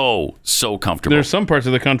so comfortable. There's some parts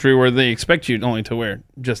of the country where they expect you only to wear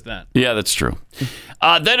just that. Yeah, that's true.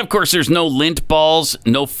 Then, of course, there's no lint balls,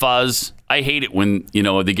 no fuzz. I hate it when,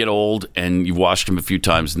 they get old and you've washed them a few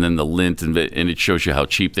times and then the lint and it shows you how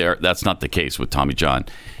cheap they are. That's not the case with Tommy John.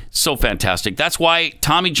 So fantastic. That's why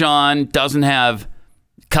Tommy John doesn't have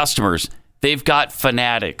customers. They've got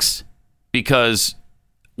fanatics, because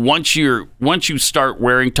once you start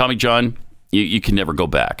wearing Tommy John, you can never go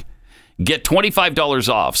back. Get $25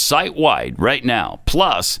 off site-wide right now,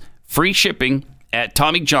 plus free shipping at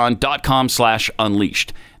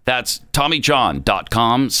TommyJohn.com/unleashed. That's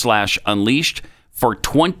TommyJohn.com/unleashed for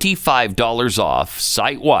 $25 off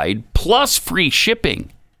site-wide, plus free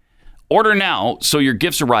shipping. Order now so your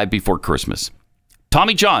gifts arrive before Christmas.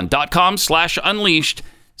 TommyJohn.com/unleashed.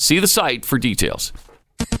 See the site for details.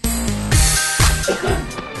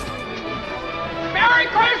 Merry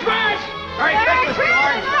Christmas! Merry Christmas,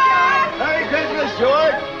 George! Merry Christmas,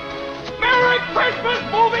 George! Merry Christmas,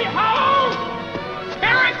 movie house!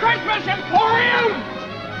 Merry Christmas, Emporium!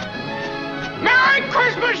 Merry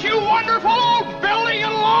Christmas, you wonderful old building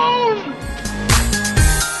and loan!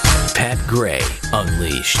 Pat Gray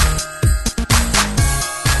Unleashed.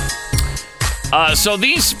 So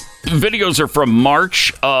these videos are from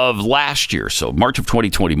March of last year, so March of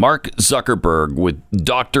 2020. Mark Zuckerberg with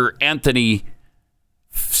Dr. Anthony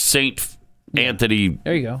Anthony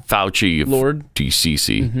there you go. Fauci of Lord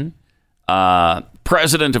GCC. Mm-hmm.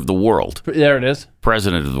 President of the world. There it is.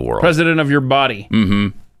 President of the world. President of your body.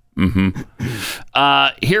 Mm-hmm.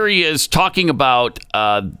 Mm-hmm. Here he is talking about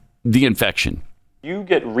the infection. You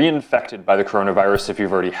get reinfected by the coronavirus if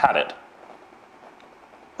you've already had it.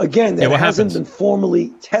 Again, that hasn't been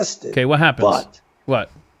formally tested. Okay, what happens? But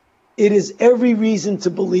what? It is every reason to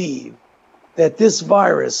believe that this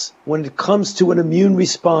virus, when it comes to an immune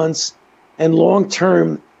response and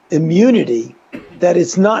long-term immunity, that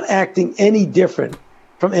it's not acting any different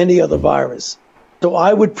from any other virus. So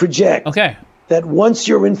I would project that once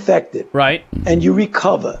you're infected and you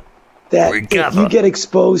recover, that if you get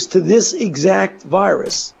exposed to this exact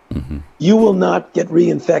virus, you will not get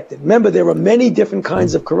reinfected. Remember, there are many different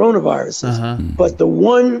kinds of coronaviruses, but the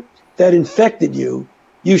one that infected you,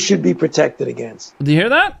 you should be protected against. Do you hear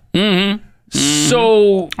that?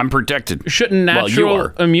 So I'm protected. Shouldn't natural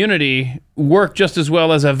immunity work just as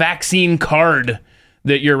well as a vaccine card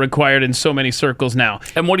that you're required in so many circles now?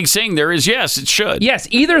 And what he's saying there is, yes, it should. Yes,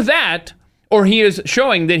 either that, or he is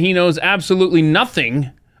showing that he knows absolutely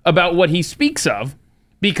nothing about what he speaks of,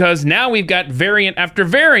 because now we've got variant after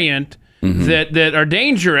variant that are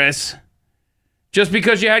dangerous. Just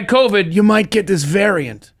because you had COVID, you might get this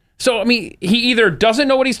variant. So, I mean, he either doesn't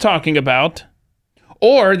know what he's talking about,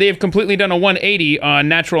 or they've completely done a 180 on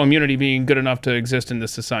natural immunity being good enough to exist in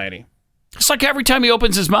this society. It's like every time he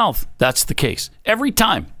opens his mouth, that's the case. Every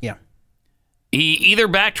time. Yeah. He either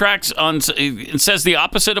backtracks and says the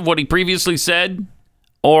opposite of what he previously said,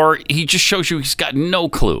 or he just shows you he's got no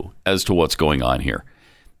clue as to what's going on here.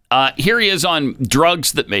 Here he is on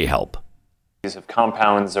drugs that may help. Of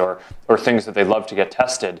compounds or things that they love to get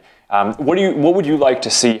tested. What would you like to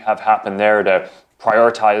see have happen there to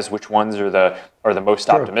prioritize which ones are the most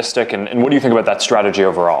optimistic, and what do you think about that strategy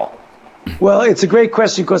overall? Well, it's a great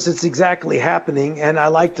question because it's exactly happening, and I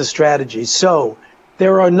like the strategy. So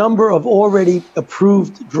there are a number of already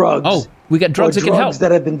approved drugs. Oh, we got drugs that can help. Drugs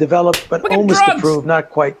that have been developed but almost approved,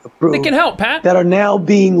 not quite approved. They can help, Pat. That are now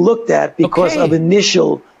being looked at because of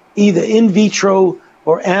initial either in vitro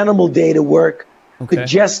or animal data work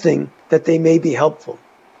suggesting that they may be helpful.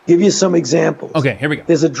 Give you some examples. Okay, here we go.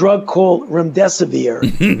 There's a drug called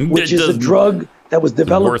remdesivir, which is a drug that was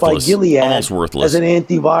developed by Gilead as an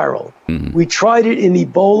antiviral. We tried it in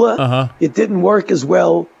Ebola. It didn't work as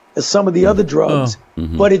well as some of the other drugs,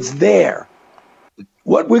 but it's there.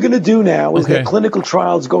 What we're going to do now is there are clinical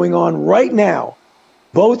trials going on right now,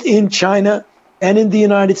 both in China and in the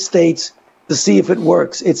United States, to see if it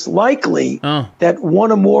works. It's likely that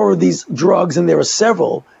one or more of these drugs, and there are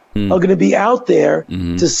several, are going to be out there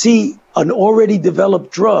to see an already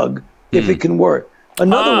developed drug if it can work.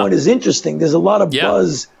 Another one is interesting. There's a lot of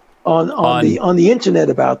buzz on the internet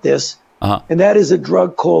about this, and that is a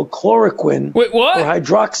drug called chloroquine. Wait, what? Or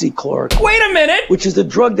hydroxychloroquine. Wait a minute. Which is a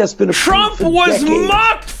drug that's been approved Trump was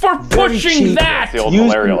mocked for pushing that. Used in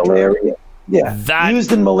malaria. Yeah, that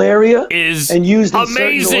used in malaria and used in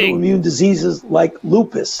certain autoimmune diseases like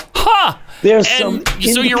lupus. There's some.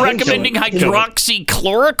 So you're recommending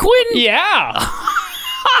hydroxychloroquine? Yeah.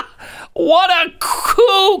 What a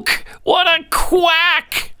kook! What a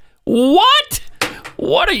quack! What?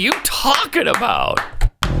 What are you talking about?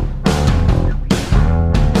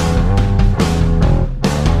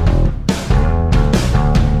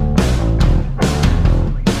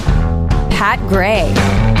 Pat Gray.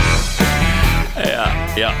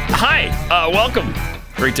 Yeah. Hi, welcome.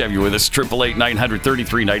 Great to have you with us.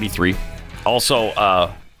 888-900-3393. Also,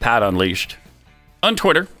 Pat Unleashed on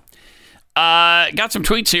Twitter. Got some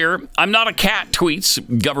tweets here. I'm not a cat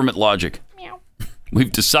tweets. Government logic. Meow.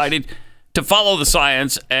 We've decided to follow the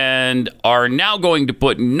science and are now going to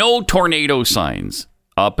put no tornado signs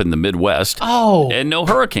up in the Midwest. And no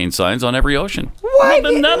hurricane signs on every ocean. Why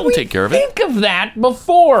well, then that'll take care of it. Think of that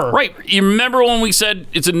before. Right. You remember when we said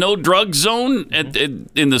it's a no drug zone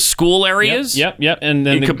in the school areas? Yep. And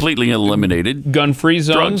then completely eliminated. Gun-free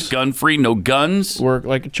zones. Drugs, gun-free, no guns. Work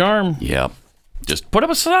like a charm. Yep. Just put up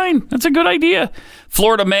a sign. That's a good idea.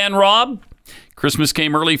 Florida man Rob. Christmas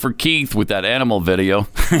came early for Keith with that animal video.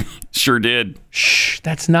 Sure did. Shh,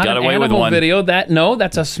 that's not an animal video.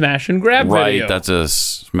 That's a smash and grab video. Right, that's a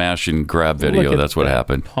smash and grab video. That's what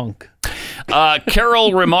happened. Punk.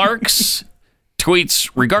 Carol Remarks tweets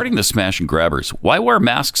regarding the smash and grabbers. Why wear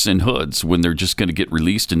masks and hoods when they're just going to get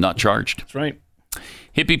released and not charged? That's right.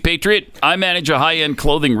 Hippie Patriot, I manage a high-end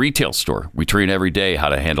clothing retail store. We train every day how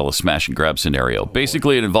to handle a smash and grab scenario.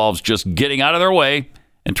 Basically, it involves just getting out of their way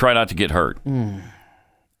and try not to get hurt.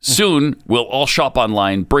 Soon, we'll all shop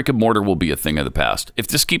online. Brick and mortar will be a thing of the past. If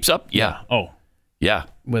this keeps up, yeah. Yeah.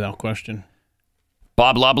 Without question.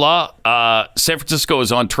 Blah, blah, blah. San Francisco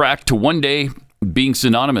is on track to one day being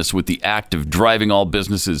synonymous with the act of driving all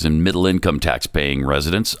businesses and middle-income tax-paying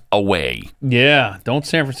residents away. Yeah. Don't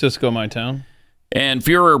San Francisco my town. And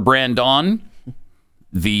Führer Brandon,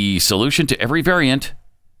 the solution to every variant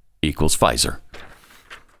equals Pfizer.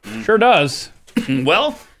 Sure does.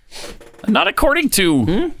 Well, not according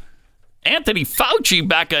to Anthony Fauci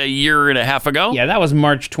back a year and a half ago. Yeah, that was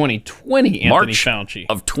March 2020, Anthony Fauci.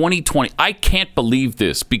 Of 2020. I can't believe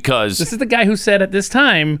this because... This is the guy who said at this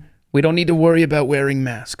time, we don't need to worry about wearing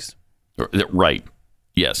masks. Right.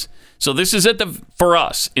 Yes. So this is for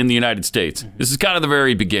us in the United States. This is kind of the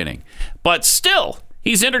very beginning. But still,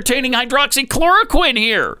 he's entertaining hydroxychloroquine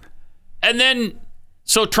here. And then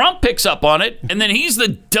So Trump picks up on it, and then he's the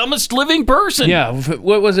dumbest living person. Yeah.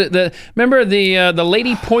 What was it? Remember the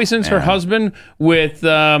lady poisons her husband with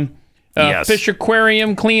fish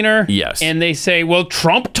aquarium cleaner? Yes. And they say, well,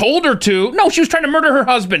 Trump told her to. No, she was trying to murder her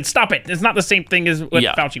husband. Stop it. It's not the same thing as what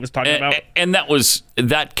Fauci was talking about. And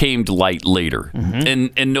that came to light later,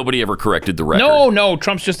 and nobody ever corrected the record. No,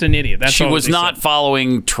 Trump's just an idiot. That's she was not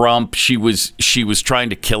following Trump. She was trying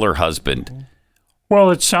to kill her husband. Well,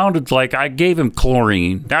 it sounded like I gave him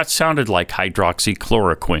chlorine. That sounded like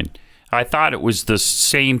hydroxychloroquine. I thought it was the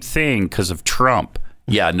same thing because of Trump.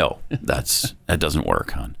 Yeah, no, that doesn't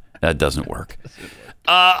work, hon. That doesn't work.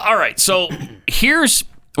 All right, so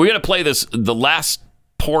we got to play the last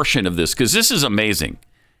portion of this because this is amazing.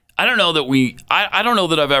 I don't know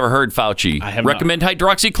that I've ever heard Fauci recommend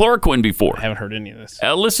hydroxychloroquine before. I haven't heard any of this.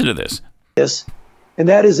 Listen to this. Yes. And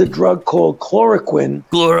that is a drug called chloroquine.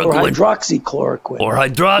 or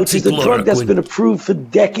hydroxychloroquine. Which is a drug that's been approved for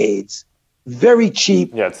decades. Very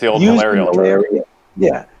cheap. Yeah, it's the old malarial drug.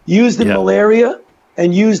 Yeah, used in malaria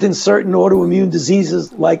and used in certain autoimmune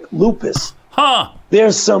diseases like lupus.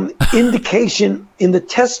 There's some indication in the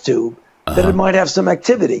test tube that it might have some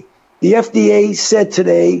activity. The FDA said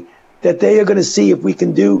today that they are going to see if we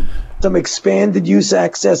can do some expanded use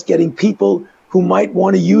access, getting people who might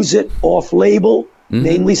want to use it off-label,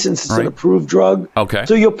 namely since it's an approved drug. Okay.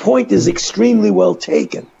 So your point is extremely well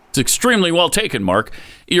taken. It's extremely well taken, Mark.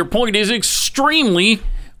 Your point is extremely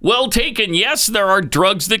well taken. Yes, there are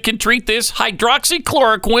drugs that can treat this.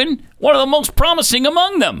 Hydroxychloroquine, one of the most promising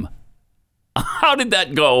among them. How did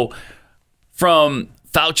that go from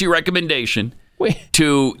Fauci recommendation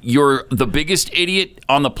to you're the biggest idiot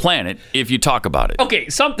on the planet if you talk about it? Okay,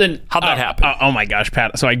 how'd that happen? Oh my gosh,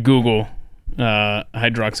 Pat. So I Google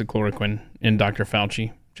hydroxychloroquine in Dr.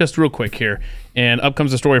 Fauci, just real quick here, and up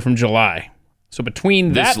comes a story from July. So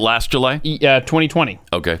between this last July, 2020.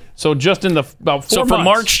 Okay. So just in about 4 months. So from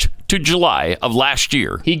March to July of last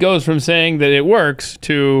year, he goes from saying that it works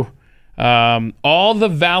to all the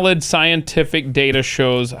valid scientific data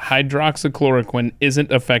shows hydroxychloroquine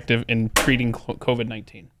isn't effective in treating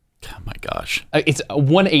COVID-19. Oh my gosh! It's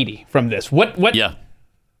 180 from this. What? Yeah.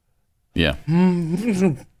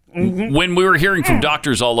 When we were hearing from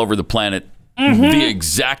doctors all over the planet, the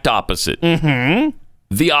exact opposite.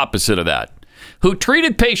 The opposite of that. Who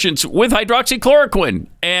treated patients with hydroxychloroquine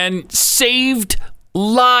and saved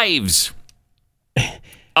lives.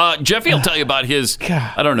 Jeffy will tell you about his,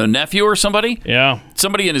 nephew or somebody. Yeah.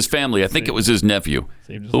 Somebody in his family. I think it was his nephew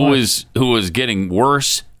who was getting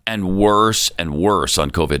worse and worse and worse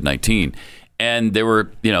on COVID-19. And they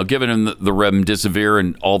were, giving him the remdesivir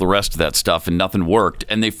and all the rest of that stuff, and nothing worked.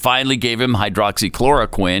 And they finally gave him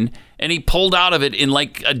hydroxychloroquine, and he pulled out of it in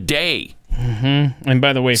like a day. And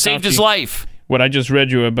by the way, saved his life. What I just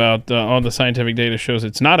read you about all the scientific data shows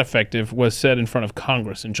it's not effective was said in front of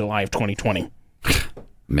Congress in July of 2020.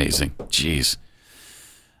 Amazing. Jeez.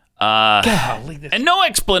 And no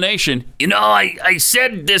explanation. I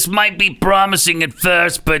said this might be promising at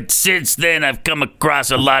first, but since then I've come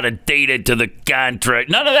across a lot of data to the contrary.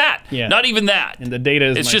 None of that. Yeah. Not even that. And the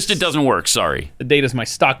data is it doesn't work. Sorry. The data is my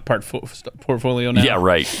stock portfolio now. Yeah,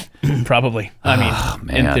 right. Probably. I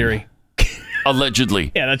mean, in theory.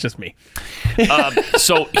 Allegedly. Yeah, that's just me.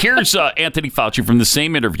 So here's Anthony Fauci from the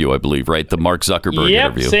same interview, I believe, right? The Mark Zuckerberg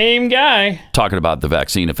interview. Same guy. Talking about the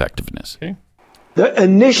vaccine effectiveness. Okay. The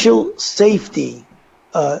initial safety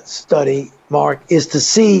study, Mark, is to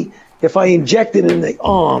see if I inject it in the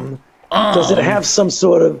arm, does it have some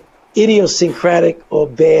sort of idiosyncratic or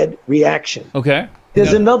bad reaction? Okay.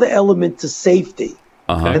 There's another element to safety,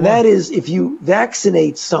 and that is if you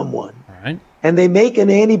vaccinate someone and they make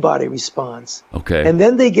an antibody response, and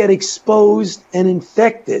then they get exposed and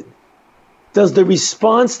infected, does the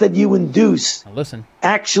response that you induce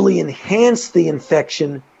actually enhance the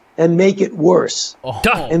infection and make it worse?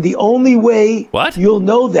 And the only way you'll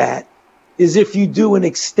know that is if you do an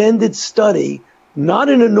extended study, not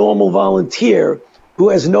in a normal volunteer who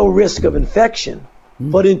has no risk of infection,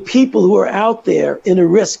 but in people who are out there in a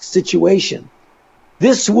risk situation.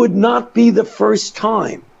 This would not be the first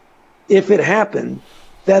time, if it happened,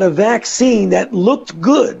 that a vaccine that looked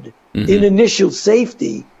good in initial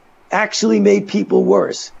safety actually made people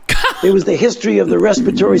worse. There was the history of the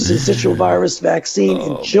respiratory syncytial virus vaccine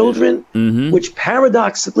in children, which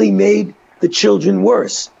paradoxically made the children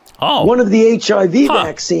worse. One of the HIV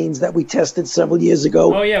vaccines that we tested several years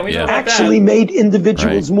ago actually made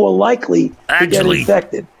individuals more likely to get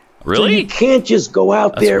infected. Really? So you can't just go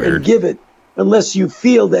out there and give it unless you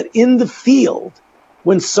feel that in the field,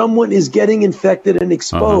 when someone is getting infected and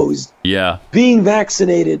exposed, being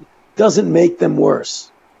vaccinated doesn't make them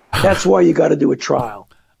worse. That's why you got to do a trial.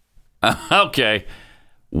 Okay.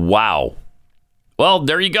 Wow. Well,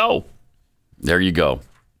 there you go. There you go.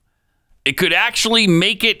 It could actually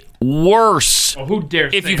make it worse. Oh, who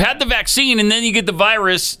dares? If you've had the vaccine and then you get the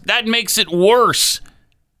virus, that makes it worse.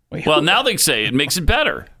 Wait, well, now they say it makes it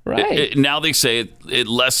better. Right. Now they say it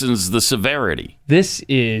lessens the severity. This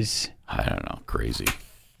is... I don't know. Crazy.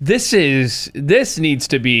 This needs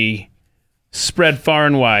to be spread far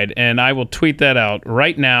and wide, and I will tweet that out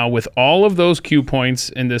right now with all of those cue points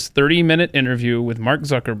in this 30-minute interview with Mark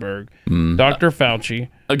Zuckerberg, Dr. Fauci.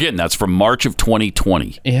 Again, that's from March of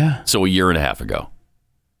 2020. Yeah. So a year and a half ago.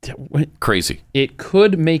 Crazy. It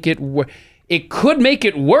could make it worse.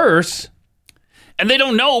 And they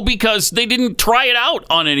don't know because they didn't try it out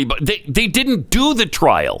on anybody. They didn't do the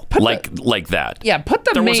trial like that. Yeah,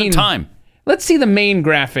 There wasn't time. Let's see the Maine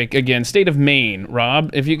graphic again. State of Maine, Rob.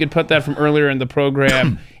 If you could put that from earlier in the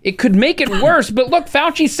program. It could make it worse. But look,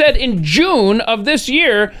 Fauci said in June of this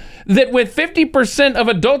year that with 50% of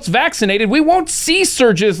adults vaccinated, we won't see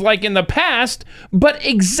surges like in the past. But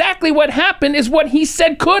exactly what happened is what he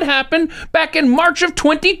said could happen back in March of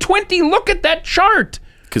 2020. Look at that chart.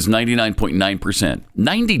 Because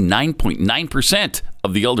 99.9%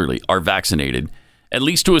 of the elderly are vaccinated, at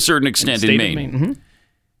least to a certain extent in Maine. Mm-hmm.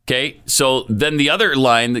 Okay, so then the other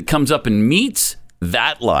line that comes up and meets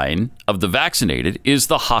that line of the vaccinated is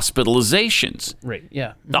the hospitalizations. Right,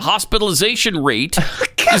 yeah. The hospitalization rate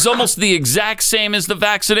is almost the exact same as the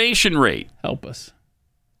vaccination rate. Help us.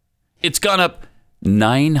 It's gone up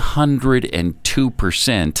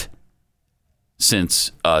 902%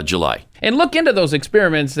 since July. And look into those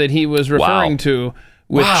experiments that he was referring to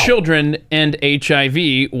with children and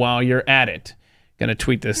HIV while you're at it. Gonna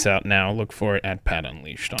tweet this out now. Look for it at Pat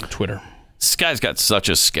Unleashed on Twitter. This guy's got such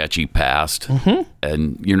a sketchy past,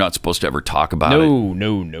 and you're not supposed to ever talk about it.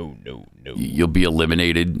 No. You'll be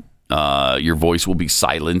eliminated. Your voice will be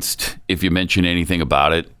silenced if you mention anything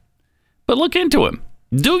about it. But look into him.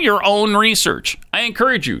 Do your own research. I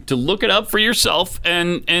encourage you to look it up for yourself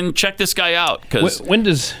and check this guy out. When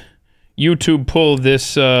does YouTube pull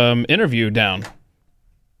this interview down?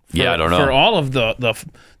 I don't know. For all of the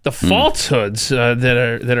falsehoods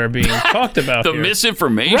that are being talked about the here.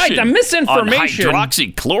 misinformation. Right, the misinformation. On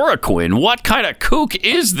hydroxychloroquine. What kind of kook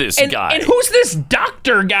is this guy? And who's this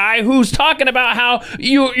doctor guy who's talking about how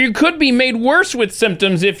you could be made worse with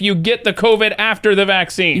symptoms if you get the COVID after the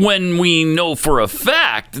vaccine? When we know for a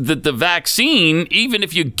fact that the vaccine, even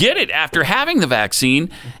if you get it after having the vaccine,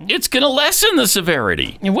 it's going to lessen the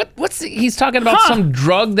see And he's talking about some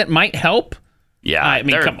drug that might help? Yeah. I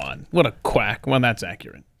mean, come on. What a quack. Well, that's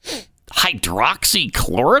accurate.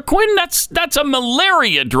 Hydroxychloroquine? That's a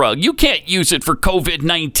malaria drug. You can't use it for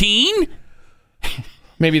COVID-19.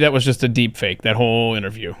 Maybe that was just a deep fake, that whole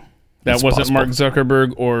interview. That wasn't possible. Mark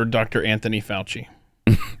Zuckerberg or Dr. Anthony Fauci.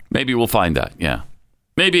 Maybe we'll find that. Yeah.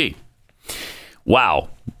 Maybe. Wow.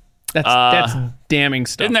 That's damning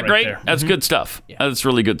stuff. Isn't that great? There. That's good stuff. Yeah. That's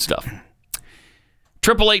really good stuff.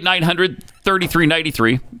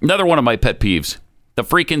 888-900-3393. Another one of my pet peeves. The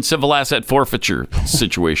freaking civil asset forfeiture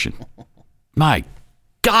situation. My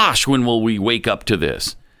gosh, when will we wake up to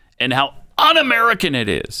this? And how un-American it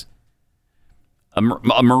is. A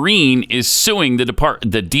Marine is suing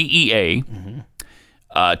the DEA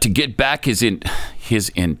to get back his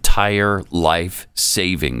entire life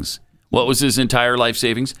savings. What was his entire life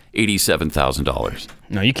savings? $87,000.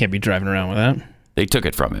 No, you can't be driving around with that. They took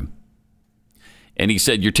it from him. And he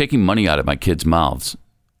said, "You're taking money out of my kids' mouths."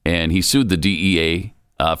 And he sued the DEA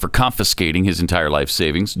for confiscating his entire life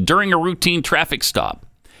savings during a routine traffic stop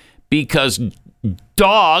because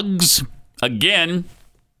dogs hit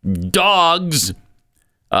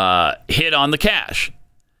on the cash.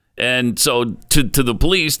 And so to the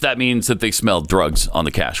police, that means that they smelled drugs on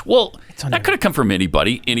the cash. Well, that could have come from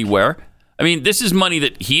anybody, anywhere. I mean, this is money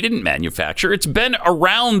that he didn't manufacture. It's been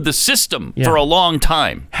around the system for a long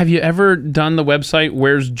time. Have you ever done the website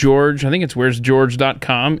Where's George? I think it's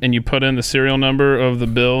where'sgeorge.com, and you put in the serial number of the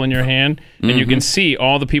bill in your hand, and you can see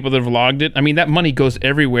all the people that have logged it. I mean, that money goes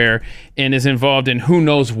everywhere and is involved in who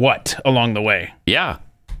knows what along the way. Yeah.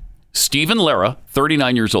 Stephen Lara,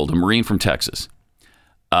 39 years old, a Marine from Texas,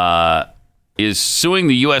 is suing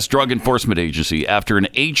the U.S. Drug Enforcement Agency after an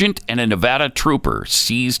agent and a Nevada trooper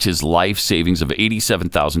seized his life savings of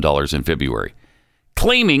 $87,000 in February,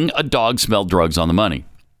 claiming a dog smelled drugs on the money.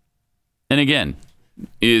 And again,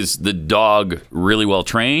 is the dog really well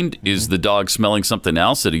trained? Is the dog smelling something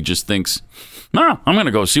else that he just thinks, no, I'm going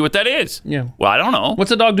to go see what that is? Yeah. Well, I don't know. What's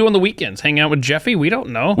the dog do on the weekends? Hang out with Jeffy? We don't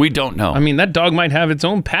know. We don't know. I mean, that dog might have its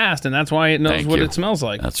own past, and that's why it knows what it smells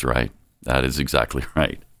like. That's right. That is exactly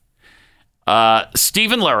right.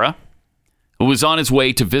 Stephen Lara who was on his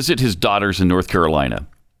way to visit his daughters in North Carolina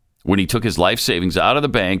when he took his life savings out of the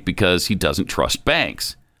bank because he doesn't trust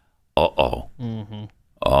banks. Uh-oh. Mm-hmm.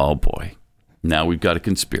 Oh, boy. Now we've got a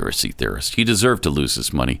conspiracy theorist. He deserved to lose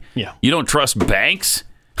his money. Yeah. You don't trust banks?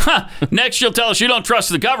 Next, you'll tell us you don't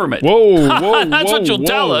trust the government. Whoa, That's what you'll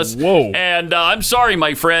tell us. And I'm sorry,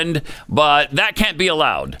 my friend, but that can't be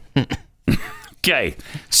allowed. Okay.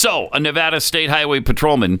 So, a Nevada State Highway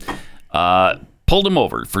patrolman pulled him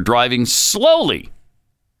over for driving slowly.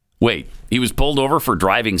 Wait, he was pulled over for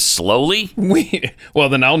driving slowly? Well,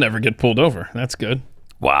 then I'll never get pulled over. That's good.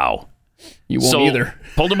 Wow. You won't either.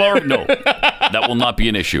 Pulled him over? No. That will not be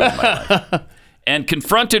an issue in my life. And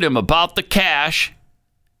confronted him about the cash.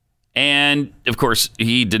 And, of course,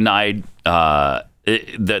 he denied that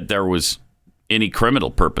there was any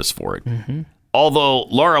criminal purpose for it. Mm-hmm. Although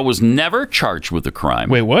Laura was never charged with a crime.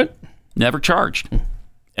 Wait, what? Never charged,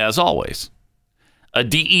 as always. A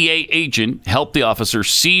DEA agent helped the officer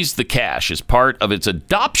seize the cash as part of its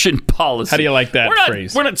adoption policy. How do you like that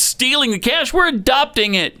phrase? We're not stealing the cash. We're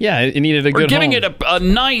adopting it. Yeah, it needed a good home. We're giving it a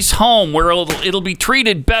nice home where it'll be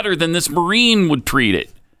treated better than this Marine would treat it.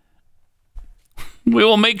 We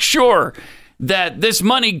will make sure that this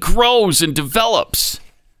money grows and develops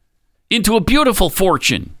into a beautiful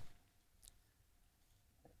fortune,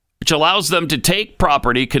 which allows them to take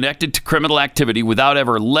property connected to criminal activity without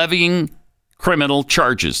ever levying criminal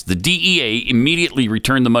charges. The DEA immediately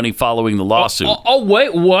returned the money following the lawsuit. Oh,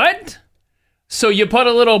 wait, what? So you put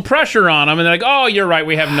a little pressure on them, and they're like, oh, you're right,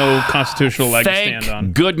 we have no constitutional leg to stand on.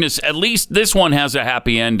 Thank goodness. At least this one has a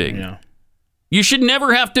happy ending. Yeah. You should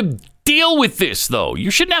never have to deal with this, though.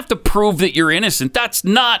 You shouldn't have to prove that you're innocent. That's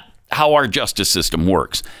not how our justice system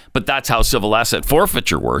works. But that's how civil asset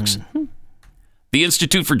forfeiture works. Mm-hmm. The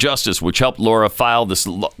Institute for Justice, which helped Laura file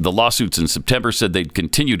the lawsuits in September, said they'd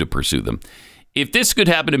continue to pursue them. If this could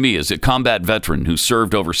happen to me as a combat veteran who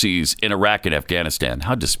served overseas in Iraq and Afghanistan,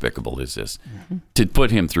 how despicable is this to put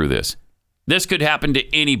him through this? This could happen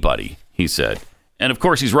to anybody, he said. And of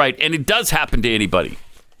course, he's right. And it does happen to anybody.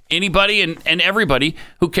 Anybody and everybody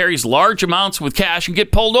who carries large amounts with cash and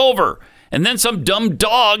get pulled over. And then some dumb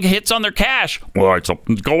dog hits on their cash. Well,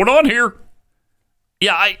 something's going on here.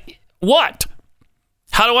 Yeah, what?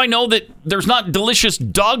 How do I know that there's not delicious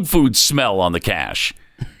dog food smell on the cash?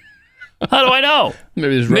 How do I know?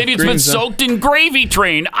 Maybe it's been soaked in gravy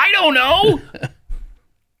train. I don't know.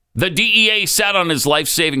 The DEA sat on his life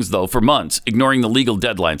savings, though, for months, ignoring the legal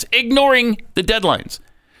deadlines.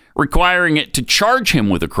 Requiring it to charge him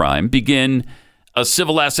with a crime, begin a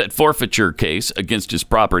civil asset forfeiture case against his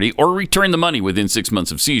property, or return the money within 6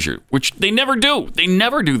 months of seizure, which they never do. They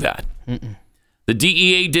never do that. Mm-mm. The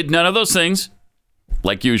DEA did none of those things,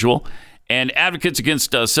 like usual, and advocates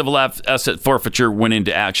against civil asset forfeiture went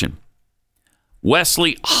into action.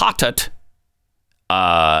 Wesley Hottet,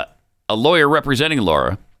 a lawyer representing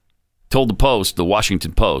Laura, told the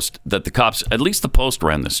Washington Post, that the cops, at least the Post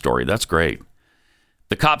ran this story. That's great.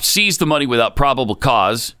 The cops seized the money without probable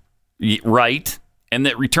cause, right? And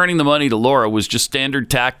that returning the money to Laura was just standard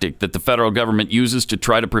tactic that the federal government uses to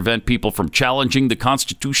try to prevent people from challenging the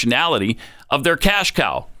constitutionality of their cash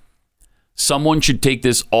cow. Someone should take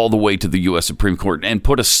this all the way to the U.S. Supreme Court and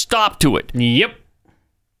put a stop to it. Yep.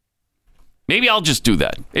 Maybe I'll just do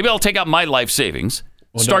that. Maybe I'll take out my life savings,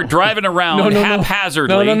 start driving around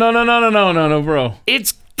haphazardly. No, bro.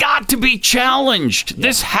 It's got to be challenged. Yeah.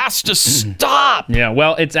 This has to stop. Yeah,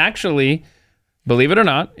 well, it's actually, believe it or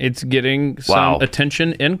not, it's getting some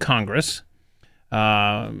attention in Congress.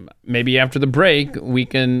 Maybe after the break, we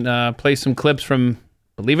can play some clips from,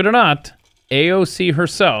 believe it or not, AOC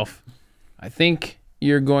herself. I think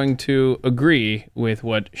you're going to agree with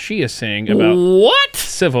what she is saying about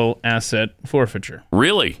civil asset forfeiture.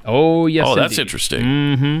 Really? Oh, yes. Oh, that's interesting.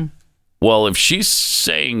 Mm-hmm. Well, if she's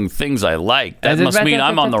saying things I like, that must mean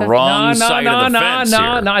I'm on the wrong side of the fence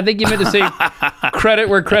here. No, I think you meant to say credit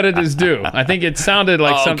where credit is due. I think it sounded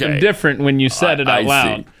like something different when you said it out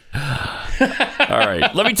loud. All right.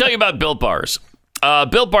 Let me tell you about Built Bars.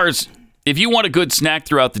 Built Bars, if you want a good snack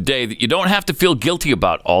throughout the day that you don't have to feel guilty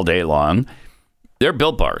about all day long, they're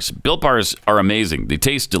Built Bars. Built Bars are amazing. They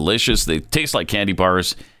taste delicious. They taste like candy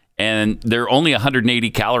bars, and they're only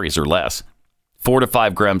 180 calories or less, 4 to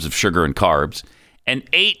 5 grams of sugar and carbs, and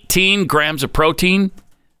 18 grams of protein.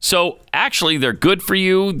 So actually, they're good for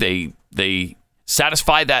you. They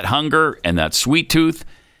satisfy that hunger and that sweet tooth,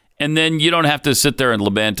 and then you don't have to sit there and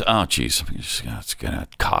lament, oh, geez, it's going to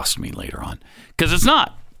cost me later on, because it's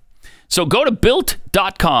not. So go to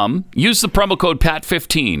Built.com, use the promo code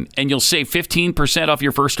PAT15, and you'll save 15% off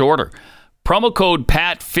your first order. Promo code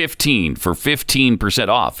PAT15 for 15%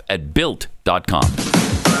 off at Built.com.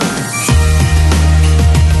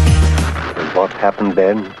 what happened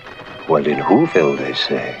then? Well, in Whoville, they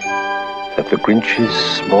say that the Grinch's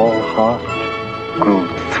small heart grew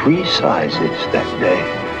 3 sizes that day.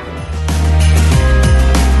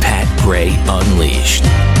 Pat Gray Unleashed.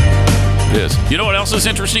 Yes. You know what else is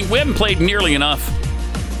interesting? We haven't played nearly enough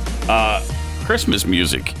Christmas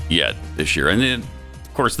music yet this year. And then,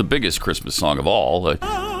 of course, the biggest Christmas song of all. Go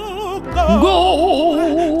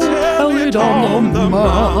tell it on the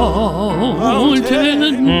mountain,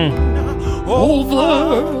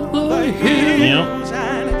 over the hills,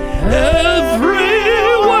 and everywhere.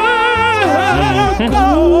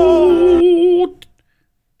 Go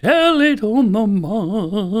tell it on the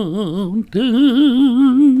mountain.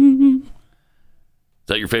 Is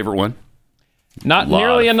that your favorite one? Not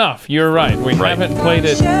nearly enough. You're right. We haven't played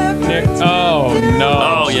it. Oh,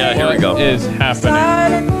 no. Oh, yeah. Here we go. What is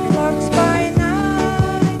happening?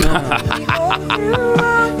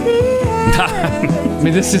 I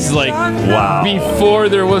mean, this is like before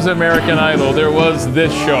there was American Idol, there was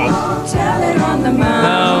this show. Tell it on the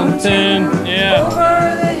mountain, yeah.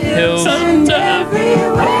 Over the hills and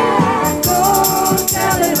everywhere. Go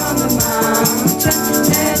tell it on the mountain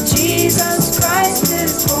that Jesus Christ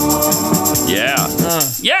is born.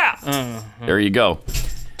 Yeah. There you go.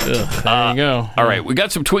 There you go. All right. We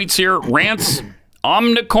got some tweets here. Rants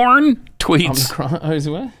Omnicorn tweets. What?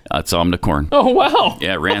 It's Omnicorn. Oh, wow.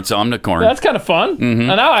 Yeah, Rants Omnicorn. That's kind of fun. Mm-hmm.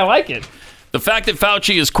 And now I like it. The fact that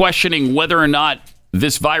Fauci is questioning whether or not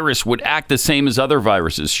this virus would act the same as other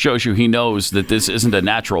viruses shows you he knows that this isn't a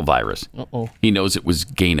natural virus. Uh-oh. He knows it was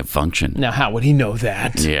gain of function. Now, how would he know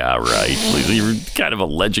that? Yeah, right. You're kind of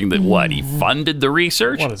alleging that he funded the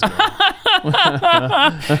research? What is going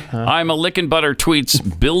on? I'm a lickin' butter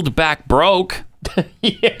tweets Build Back Broke.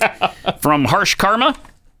 Yeah. From Harsh Karma.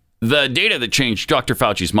 The data that changed Dr.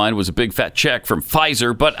 Fauci's mind was a big fat check from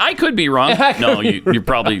Pfizer, but I could be wrong. No, you're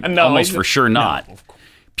probably almost for sure not. No.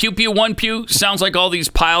 Pew Pew One Pew sounds like all these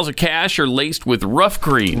piles of cash are laced with rough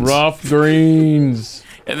greens. Rough greens.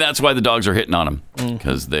 And that's why the dogs are hitting on them,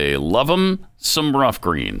 because they love them some rough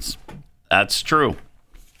greens. That's true.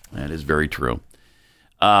 That is very true.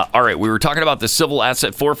 All right, we were talking about the civil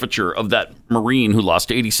asset forfeiture of that Marine who lost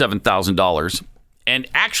 $87,000 and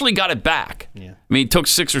actually got it back. Yeah. I mean, it took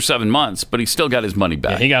 6 or 7 months, but he still got his money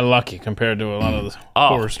back. Yeah, he got lucky compared to a lot of the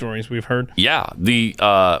horror stories we've heard. Yeah, we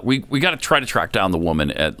got to try to track down the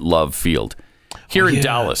woman at Love Field here in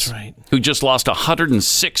Dallas, who just lost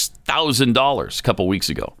 $106,000 a couple weeks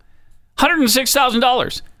ago.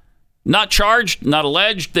 $106,000. Not charged, not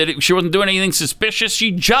alleged that she wasn't doing anything suspicious.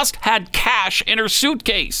 She just had cash in her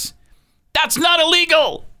suitcase. That's not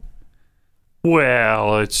illegal.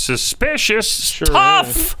 Well, it's suspicious. Sure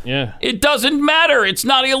Tough. Is. Yeah. It doesn't matter. It's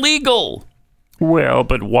not illegal. Well,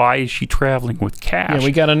 but why is she traveling with cash? Yeah,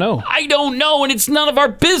 we got to know. I don't know, and it's none of our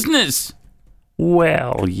business.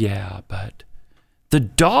 Well, yeah, but the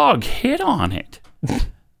dog hit on it.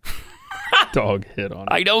 Dog hit on it.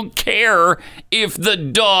 I don't care if the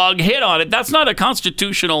dog hit on it. That's not a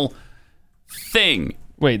constitutional thing.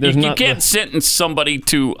 Wait, you can't sentence somebody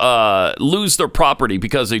to lose their property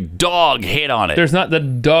because a dog hit on it. There's not the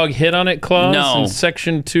dog hit on it clause in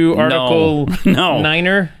Section 2, Article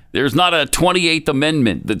 9er? There's not a 28th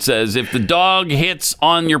Amendment that says if the dog hits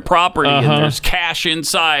on your property and there's cash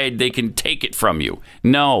inside, they can take it from you.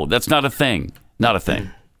 No, that's not a thing. Not a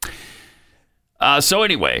thing. So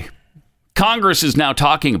anyway, Congress is now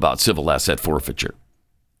talking about civil asset forfeiture.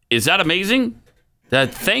 Is that amazing?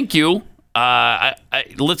 Thank you.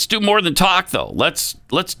 Let's do more than talk, though. Let's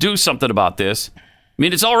do something about this. I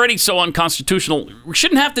mean, it's already so unconstitutional. We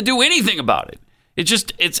shouldn't have to do anything about it.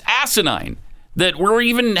 It's asinine that we're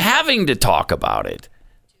even having to talk about it.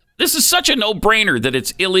 This is such a no-brainer that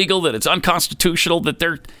it's illegal, that it's unconstitutional, that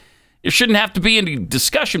there shouldn't have to be any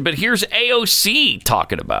discussion. But here's AOC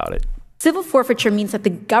talking about it. Civil forfeiture means that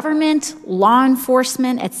the government, law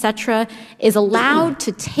enforcement, etc., is allowed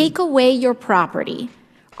to take away your property,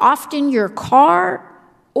 often your car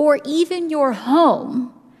or even your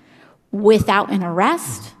home, without an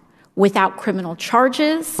arrest, without criminal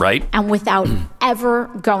charges, and without ever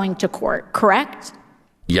going to court, correct?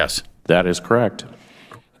 Yes. That is correct.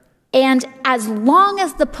 And as long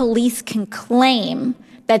as the police can claim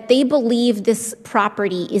that they believe this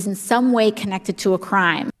property is in some way connected to a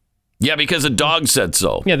crime. Yeah, because a dog said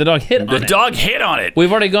so. Yeah, the dog hit on it. The dog hit on it.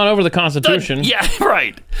 We've already gone over the Constitution. Yeah,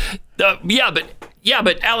 right. But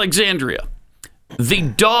Alexandria, the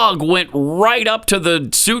dog went right up to the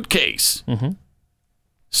suitcase. Mm-hmm.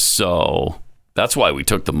 So that's why we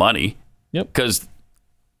took the money. Yep. Because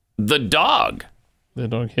the dog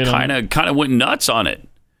hit kind of went nuts on it.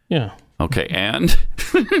 Yeah. Okay, and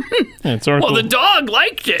Well, the dog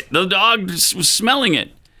liked it. The dog was smelling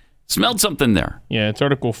it. Smelled something there. Yeah, it's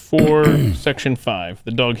Article 4, Section 5.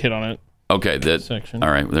 The dog hit on it. Okay, that section. All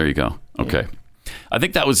right, there you go. Okay. I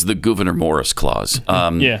think that was the Gouverneur Morris clause.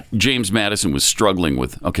 Yeah. James Madison was struggling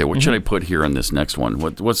with, okay, what should I put here on this next one?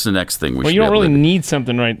 What's the next thing we should Well, you don't really need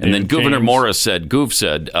something right there. And then Gouverneur Morris said,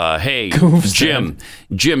 hey,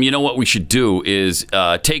 Jim, you know what we should do is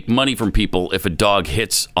take money from people if a dog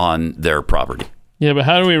hits on their property. Yeah, but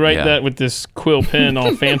how do we write that with this quill pen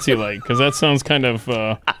all fancy like? Because that sounds kind of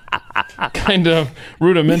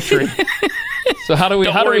rudimentary. So how do we?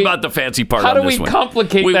 Don't worry about the fancy part. How on do this we one.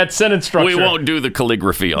 complicate that sentence structure? We won't do the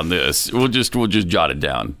calligraphy on this. We'll just jot it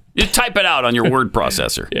down. Just type it out on your word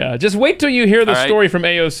processor. Yeah, just wait till you hear the story from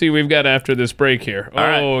AOC we've got after this break here.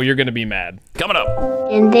 You're going to be mad. Coming up.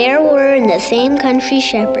 And there were in the same country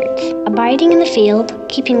shepherds, abiding in the field,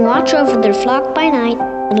 keeping watch over their flock by night.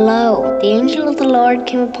 And lo, the angel of the Lord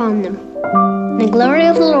came upon them. And the glory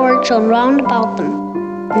of the Lord shone round about them.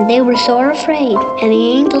 And they were sore afraid. And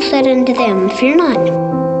the angel said unto them, Fear not.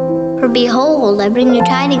 For behold, I bring you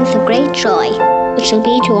tidings of great joy, which shall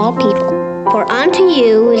be to all people. For unto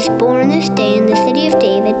you is born this day in the city of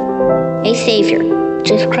David a Savior, which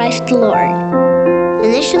is Christ the Lord.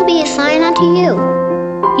 And this shall be a sign unto you.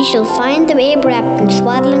 Ye shall find the babe wrapped in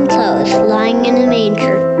swaddling clothes, lying in a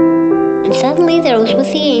manger. And suddenly there was with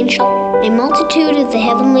the angel a multitude of the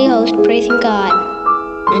heavenly host praising God,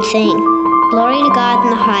 and saying, Glory to God in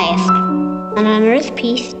the highest, and on earth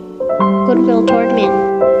peace, goodwill toward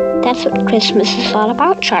men. That's what Christmas is all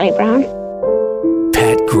about, Charlie Brown.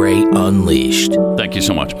 Pat Gray Unleashed. Thank you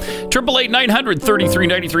so much.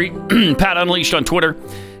 888-900-3393. Pat Unleashed on Twitter.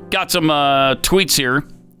 Got some tweets here.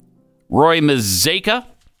 Roy Mazeka.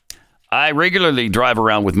 I regularly drive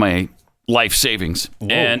around with my life savings,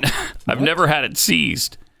 and I've never had it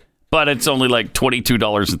seized, but it's only like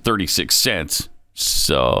 $22.36.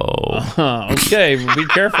 So okay, be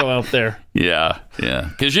careful out there. Yeah,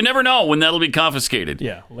 because you never know when that'll be confiscated.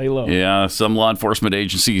 Yeah, lay low. Yeah, some law enforcement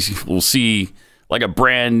agencies will see like a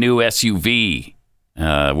brand new SUV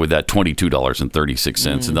with that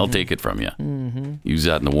 $22.36, and they'll take it from you. Use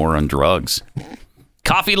that in the war on drugs.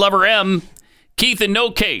 Coffee Lover M, Keith, in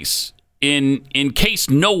no case, in case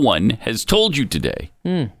no one has told you today,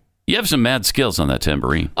 you have some mad skills on that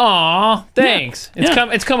tambourine. Aw, thanks.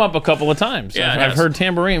 It's come up a couple of times. Yeah, I've heard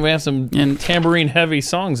tambourine. We have some tambourine heavy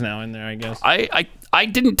songs now in there, I guess. I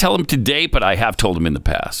didn't tell him today, but I have told him in the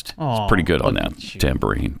past. He's pretty good on that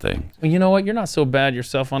tambourine thing. Well, you know what? You're not so bad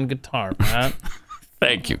yourself on guitar, Pat.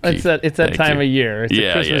 Thank you, Keith. It's that time of year. It's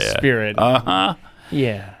the Christmas spirit.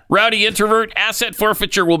 Yeah. Rowdy introvert, asset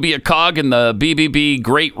forfeiture will be a cog in the BBB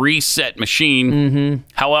Great Reset machine.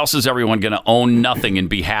 How else is everyone going to own nothing and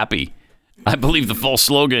be happy? I believe the full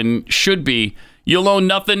slogan should be, you'll own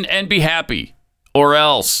nothing and be happy, or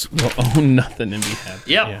else. You'll own nothing and be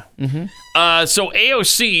happy. Yep. Yeah. So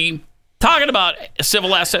AOC talking about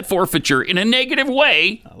civil asset forfeiture in a negative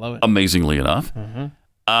way. I love it. Amazingly enough.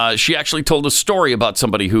 She actually told a story about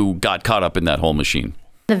somebody who got caught up in that whole machine.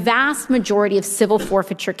 The vast majority of civil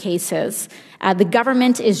forfeiture cases, the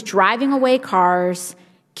government is driving away cars,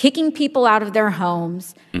 kicking people out of their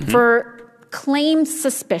homes for claimed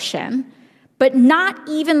suspicion, but not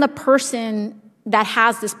even the person that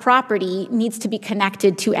has this property needs to be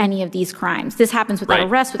connected to any of these crimes. This happens without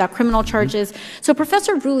arrest, without criminal charges. So,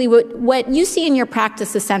 Professor Bruley, what you see in your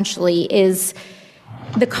practice essentially is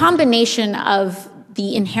the combination of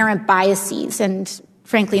the inherent biases and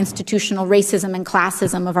frankly, institutional racism and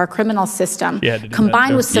classism of our criminal system,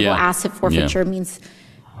 combined with civil asset forfeiture, means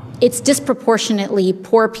it's disproportionately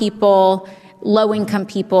poor people, low-income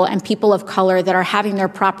people, and people of color that are having their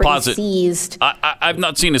property seized. I've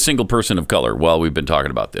not seen a single person of color while we've been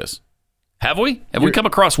talking about this. Have we? Have we come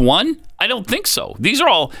across one? I don't think so. These are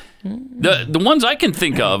all the ones I can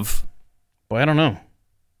think of. Boy, I don't know.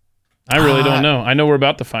 I really don't know. I know we're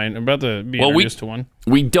about to be introduced to one.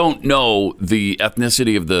 We don't know the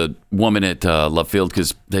ethnicity of the woman at Love Field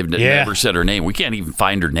because they've never said her name. We can't even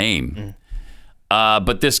find her name.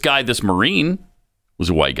 But this guy, this Marine, was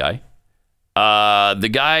a white guy. The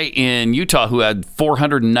guy in Utah who had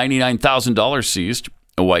 $499,000 seized,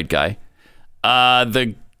 a white guy.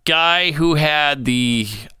 The guy who had the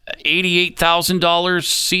 $88,000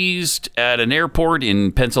 seized at an airport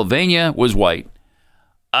in Pennsylvania was white.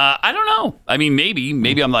 I don't know. I mean,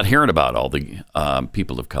 maybe I'm not hearing about all the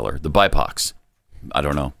people of color, the BIPOCs. I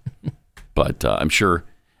don't know. But I'm sure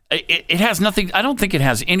it has nothing. I don't think it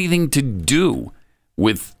has anything to do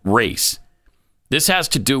with race. This has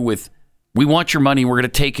to do with, we want your money. We're going to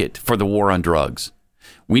take it for the war on drugs.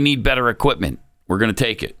 We need better equipment. We're going to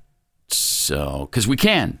take it. So, because we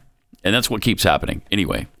can. And that's what keeps happening.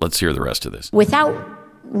 Anyway, let's hear the rest of this. Without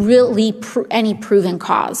really any proven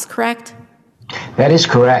cause, correct? That is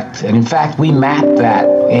correct. And in fact, we mapped that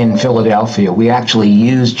in Philadelphia. We actually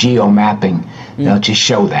used geomapping to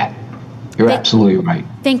show that. You're absolutely right.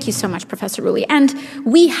 Thank you so much, Professor Rulli. And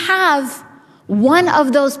we have one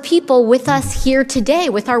of those people with us here today,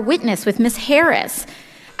 with our witness, with Ms. Harris.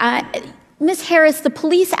 Ms. Harris, the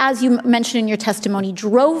police, as you mentioned in your testimony,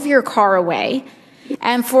 drove your car away,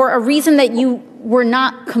 and for a reason that you were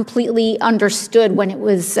not completely understood when it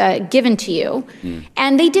was given to you.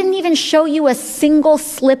 And they didn't even show you a single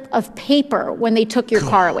slip of paper when they took your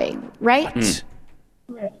car away, right?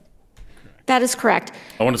 That is correct.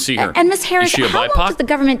 I want to see her. And Ms. Harris, is she a how BIPOC? long did the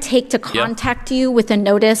government take to contact you with a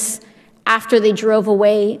notice after they drove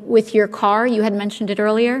away with your car? You had mentioned it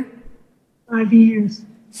earlier. 5 years.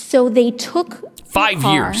 So they took 5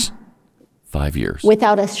 years. 5 years.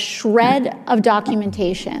 Without a shred of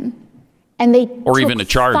documentation. And they or took even a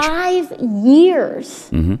charge. 5 years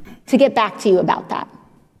to get back to you about that.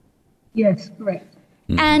 Yes, correct.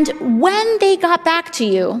 And when they got back to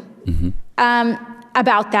you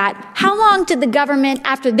about that, how long did the government,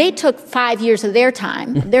 after they took 5 years of their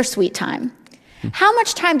time, their sweet time, how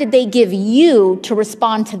much time did they give you to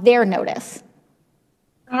respond to their notice?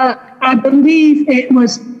 I believe it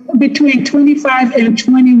was between 25 and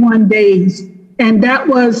 21 days. And that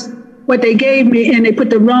was what they gave me, and they put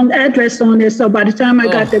the wrong address on there. So by the time I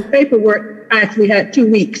got the paperwork, I actually had 2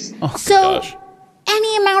 weeks.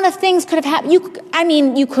 Any amount of things could have happened.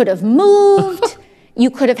 You could have moved. You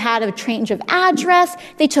could have had a change of address.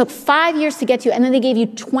 They took 5 years to get to you, and then they gave you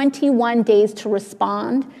 21 days to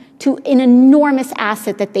respond to an enormous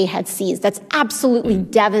asset that they had seized. That's absolutely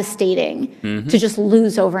devastating to just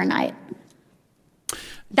lose overnight.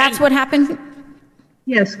 That's what happened?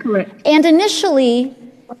 Yes, correct. And initially,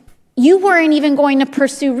 you weren't even going to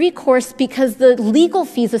pursue recourse because the legal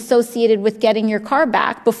fees associated with getting your car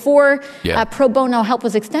back before pro bono help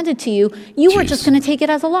was extended to you, you were just going to take it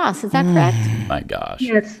as a loss. Is that correct? My gosh.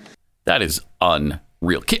 Yes. That is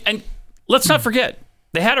unreal. And let's not forget,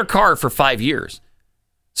 they had her car for 5 years.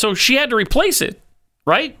 So she had to replace it,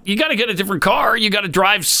 right? You got to get a different car. You got to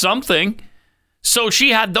drive something. So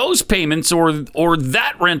she had those payments or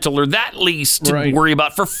that rental or that lease to worry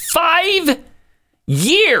about for 5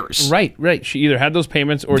 years. Right. She either had those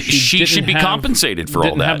payments or she should be compensated for all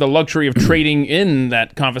that. Didn't have the luxury of trading in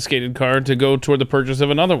that confiscated car to go toward the purchase of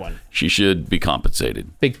another one. She should be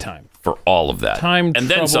compensated. Big time. For all of that. Time, and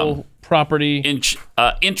trouble, then some. Property.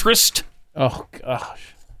 Interest. Oh,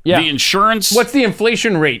 gosh. Yeah. The insurance. What's the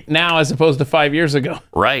inflation rate now as opposed to 5 years ago?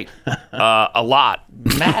 Right. A lot.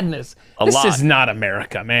 Madness. This is not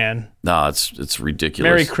America, man. No, it's ridiculous.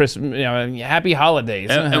 Merry Christmas. Happy holidays.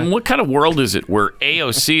 And what kind of world is it where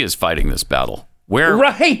AOC is fighting this battle? Where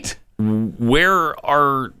are,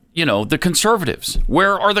 the conservatives?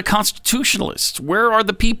 Where are the constitutionalists? Where are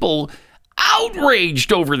the people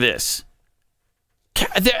outraged over this?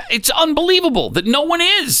 It's unbelievable that no one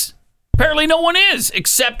is. Apparently no one is,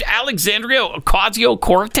 except Alexandria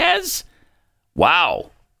Ocasio-Cortez.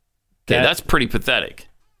 Wow. Okay, that's pretty pathetic.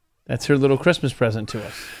 That's her little Christmas present to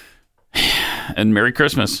us. And Merry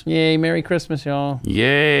Christmas. Yay, Merry Christmas, y'all.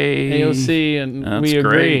 Yay. AOC, and we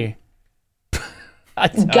agree.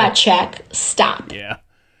 Gut check. Stop. Yeah.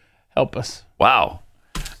 Help us. Wow.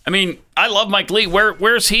 I mean, I love Mike Lee.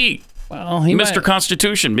 Where's he? Well, Mr.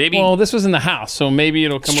 Constitution, maybe. Well, this was in the House, so maybe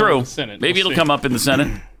it'll come up in the Senate. Maybe it'll come up in the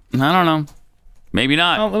Senate. I don't know. Maybe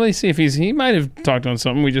not. Well, let me see if he might have talked on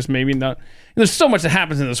something. We just maybe not. There's so much that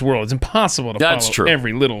happens in this world. It's impossible to follow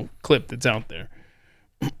every little clip that's out there.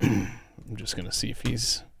 I'm just going to see if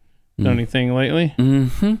he's done anything lately.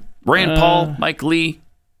 Rand Paul, Mike Lee.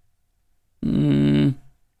 Yeah.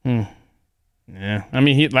 I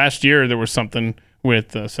mean, last year there was something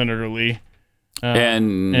with Senator Lee.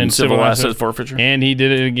 And civil asset forfeiture. And he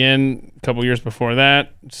did it again a couple years before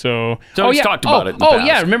that. So he's talked about it in the past.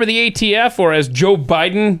 Yeah. Remember the ATF, or as Joe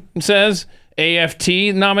Biden says,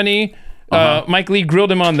 AFT nominee? Mike Lee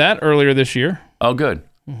grilled him on that earlier this year. Oh, good.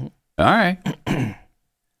 All right.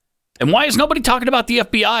 And why is nobody talking about the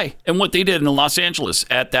FBI and what they did in Los Angeles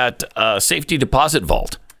at that safety deposit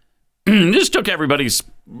vault? Just took everybody's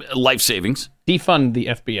life savings. Defund the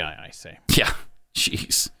FBI, I say. Yeah.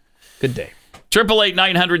 Jeez. Good day.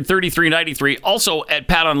 888-900-3393. Also at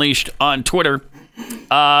Pat Unleashed on Twitter.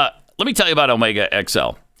 Let me tell you about Omega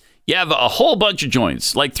XL. You have a whole bunch of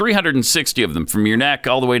joints, like 360 of them from your neck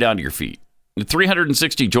all the way down to your feet.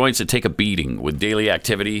 360 joints that take a beating with daily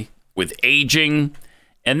activity, with aging.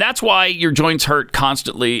 And that's why your joints hurt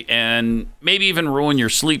constantly and maybe even ruin your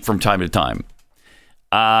sleep from time to time.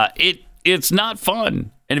 It's not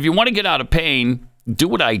fun. And if you want to get out of pain, do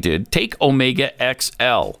what I did. Take Omega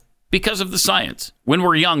XL because of the science. When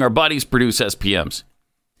we're young, our bodies produce SPMs.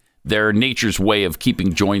 They're nature's way of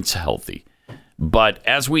keeping joints healthy. But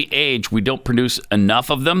as we age, we don't produce enough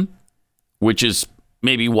of them, which is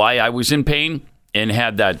maybe why I was in pain and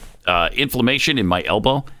had that inflammation in my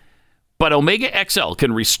elbow. But Omega XL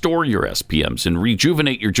can restore your SPMs and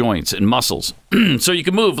rejuvenate your joints and muscles so you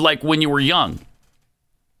can move like when you were young.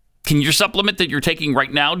 Can your supplement that you're taking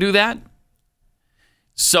right now do that?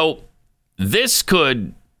 So this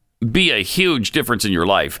could be a huge difference in your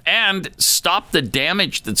life and stop the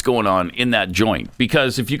damage that's going on in that joint.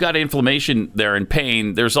 Because if you got inflammation there and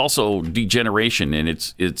pain, there's also degeneration, and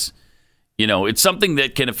it's something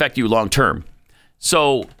that can affect you long term.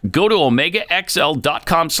 So go to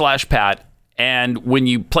omegaxl.com/Pat, and when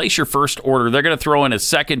you place your first order, they're going to throw in a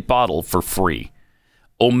second bottle for free.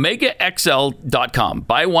 omegaxl.com.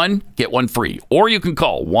 Buy one, get one free. Or you can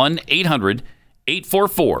call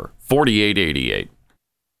 1-800-844-4888.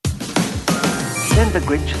 Then the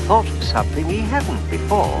Grinch thought of something he hadn't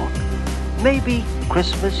before. Maybe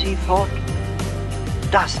Christmas, he thought,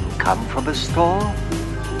 doesn't come from a store.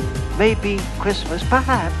 Maybe Christmas,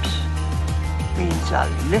 perhaps, means a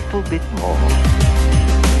little bit more.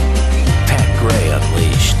 Pat Gray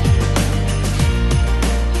Unleashed.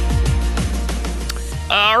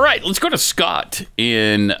 All right, let's go to Scott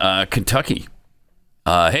in Kentucky.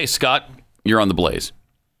 Hey, Scott, you're on the Blaze.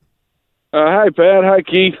 Hi, Pat. Hi,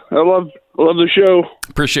 Keith. I love the show.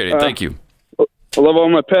 Appreciate it. Thank you. I love all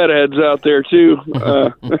my pet heads out there, too.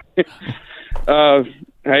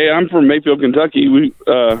 Hey, I'm from Mayfield, Kentucky.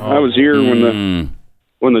 I was here when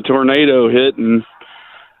the tornado hit, and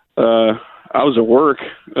I was at work.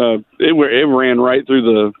 It ran right through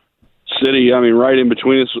the city. I mean, right in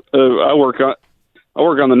between us. I work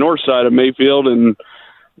on the north side of Mayfield, and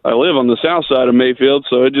I live on the south side of Mayfield,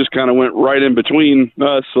 so it just kind of went right in between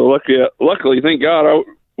us. So luckily, thank God,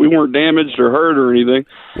 we weren't damaged or hurt or anything.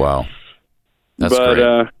 Wow, that's great.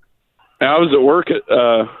 I was at work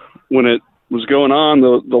when it was going on.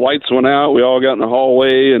 The lights went out. We all got in the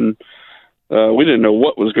hallway, and we didn't know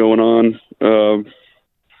what was going on.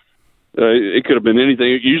 It could have been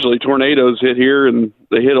anything. Usually, tornadoes hit here, and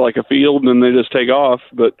they hit like a field, and they just take off.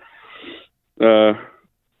 But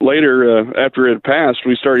later, after it passed,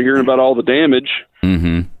 we started hearing about all the damage,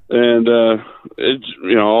 and it's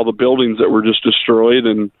all the buildings that were just destroyed,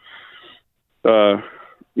 and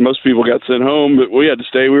most people got sent home, but we had to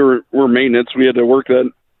stay. We're maintenance. We had to work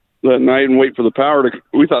that night and wait for the power to.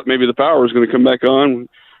 We thought maybe the power was going to come back on.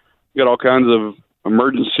 We got all kinds of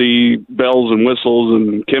emergency bells and whistles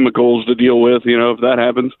and chemicals to deal with. If that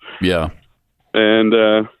happens. Yeah. And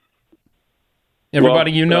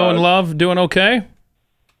everybody and love doing okay?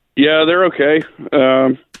 Yeah, they're okay.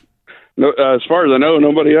 As far as I know,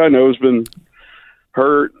 nobody I know has been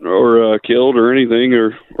hurt or killed or anything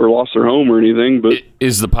or lost their home or anything. But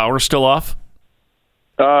is the power still off?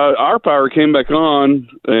 Our power came back on,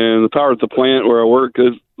 and the power at the plant where I work,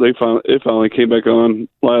 it finally came back on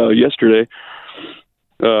yesterday.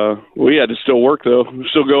 We had to still work though. We're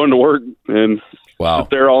still going to work and sit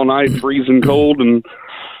there all night, freezing cold, and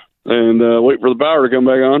wait for the power to come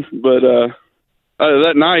back on. But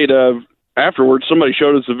that night afterwards, somebody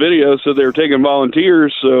showed us a video, said they were taking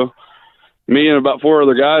volunteers. So me and about 4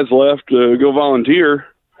 other guys left to go volunteer.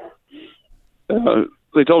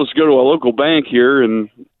 They told us to go to a local bank here, and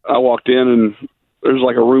I walked in, and there's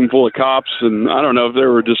like a room full of cops, and I don't know if they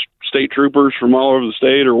were just state troopers from all over the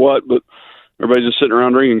state or what, but everybody's just sitting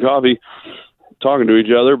around drinking coffee, talking to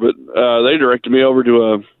each other. But they directed me over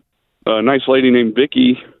to a nice lady named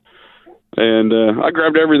Vicky, and I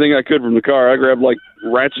grabbed everything I could from the car. I grabbed like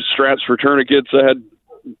ratchet straps for tourniquets. I had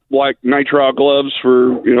like nitrile gloves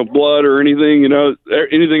for blood or anything,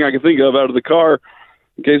 anything I could think of out of the car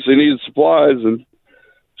in case they needed supplies. And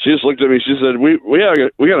she just looked at me. She said, "We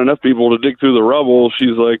got enough people to dig through the rubble."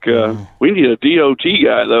 She's like, "We need a DOT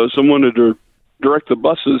guy though, someone to direct the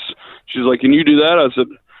buses." She's like, "Can you do that?" I said,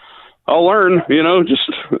 "I'll learn. Just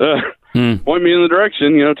point me in the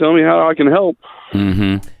direction. Tell me how I can help."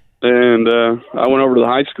 Mm-hmm. And I went over to the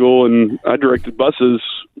high school, and I directed buses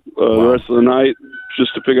the rest of the night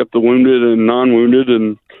just to pick up the wounded and non-wounded.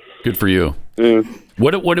 And good for you. Yeah.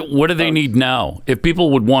 What do they need now? If people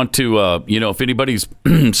would want to, if anybody's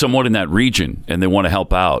somewhat in that region and they want to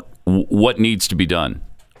help out, what needs to be done?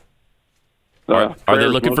 Are they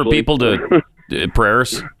looking for people to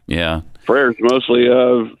prayers? Yeah, prayers mostly.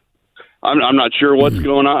 I'm not sure what's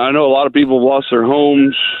going on. I know a lot of people have lost their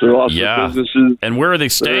homes, they lost their businesses. And where are they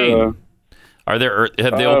staying? Have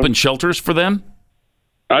they opened shelters for them?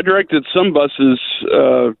 I directed some buses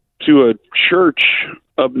to a church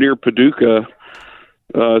up near Paducah.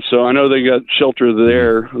 So I know they got shelter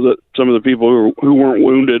there. Some of the people who weren't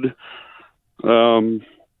wounded. They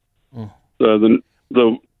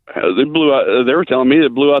blew out. They were telling me they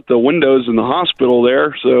blew out the windows in the hospital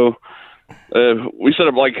there. So we set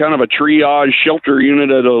up like kind of a triage shelter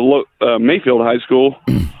unit at a Mayfield High School,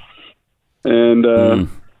 and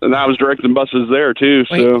I was directing buses there too.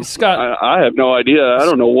 So wait, Scott, I have no idea. I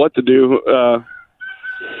don't know what to do.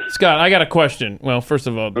 Scott, I got a question. Well, first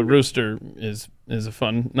of all, the rooster is a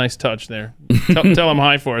fun, nice touch there. Tell him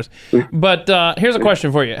hi for us. But here's a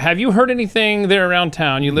question for you. Have you heard anything there around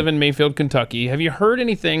town? You live in Mayfield, Kentucky. Have you heard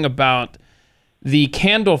anything about the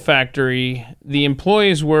candle factory? The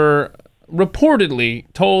employees were reportedly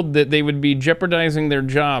told that they would be jeopardizing their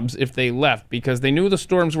jobs if they left because they knew the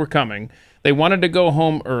storms were coming. They wanted to go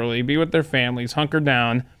home early, be with their families, hunker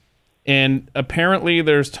down. And apparently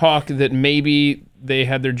there's talk that maybe they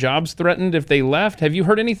had their jobs threatened if they left. Have you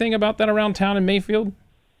heard anything about that around town in Mayfield?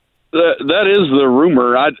 That is the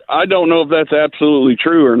rumor. I don't know if that's absolutely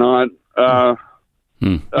true or not. I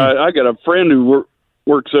got a friend who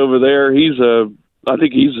works over there. I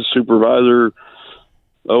think he's a supervisor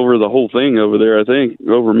over the whole thing over there. I think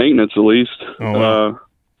over maintenance at least. Oh, wow.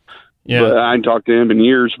 Yeah, but I ain't talked to him in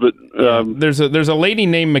years. But there's a lady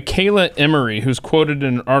named Michaela Emery who's quoted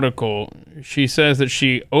in an article. She says that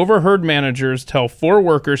she overheard managers tell 4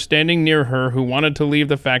 workers standing near her who wanted to leave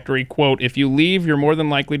the factory, quote, "If you leave, you're more than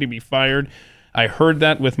likely to be fired. I heard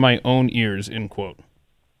that with my own ears," end quote.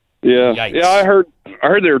 Yeah, Yikes. Yeah, I heard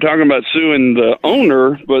they were talking about suing the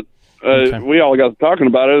owner, but we all got talking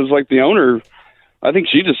about it. It was like the owner. I think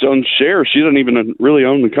she just owns shares. She doesn't even really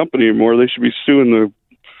own the company anymore. They should be suing the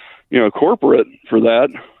corporate for that.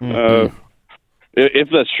 Mm-hmm. If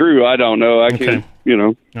that's true, I don't know. I can't,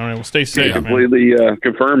 All right, well, stay safe, completely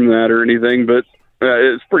confirm that or anything, but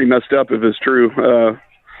it's pretty messed up if it's true.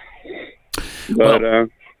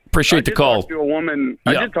 Appreciate the call.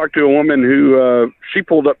 I did talk to a woman who she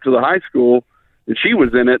pulled up to the high school, and she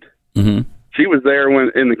was in it. Mm-hmm. She was there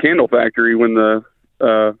in the candle factory when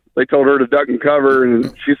they told her to duck and cover,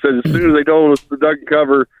 and she said as soon as they told us to duck and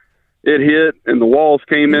cover, it hit, and the walls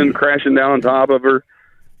came in crashing down on top of her,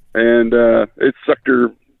 and it sucked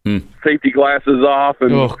her safety glasses off.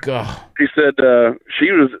 And oh God! She said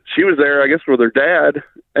she was there, I guess, with her dad,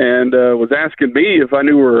 and was asking me if I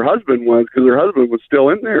knew where her husband was because her husband was still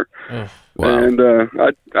in there. Oh, wow. And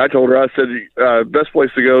I told her, I said, best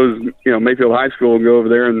place to go is Mayfield High School, and go over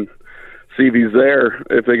there and see if he's there.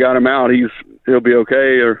 If they got him out, he'll be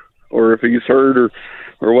okay, or if he's hurt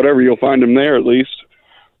or whatever, you'll find him there at least.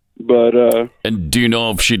 But and do you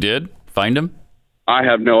know if she did find him? I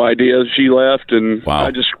have no idea. She left, and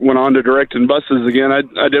I just went on to directing buses again. I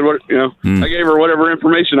did what I gave her whatever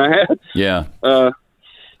information I had. Yeah. All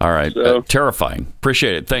right. So. Terrifying.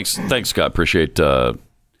 Appreciate it. Thanks, Scott. Appreciate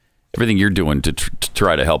everything you're doing to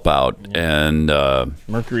try to help out. And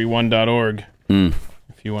Mercury1.org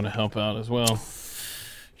if you want to help out as well.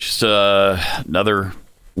 Just another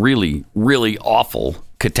really, really awful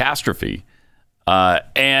catastrophe.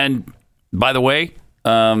 And by the way,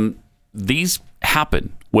 these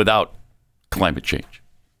happen without climate change.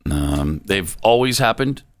 They've always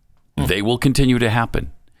happened. They will continue to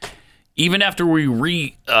happen. Even after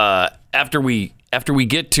we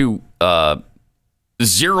get to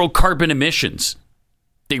zero carbon emissions,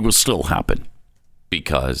 they will still happen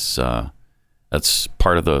because that's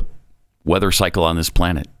part of the weather cycle on this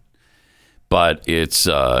planet. But it's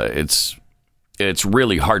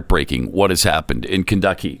really heartbreaking what has happened in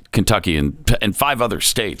Kentucky, and 5 other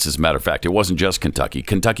states. As a matter of fact, it wasn't just Kentucky.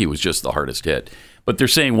 Kentucky was just the hardest hit. But they're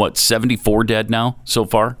saying 74 dead now so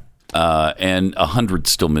far, and 100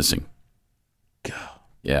 still missing.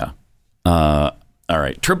 Yeah. All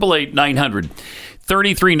right.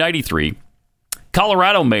 888-900-3393.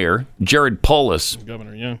 Colorado Mayor Jared Polis.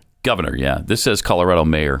 Governor. Yeah. This says Colorado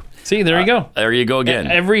Mayor. See, there you go. There you go again.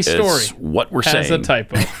 Every story. It's what we're has saying. a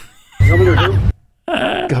typo. Governor who?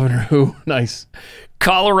 Governor who? Nice.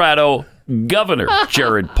 Colorado Governor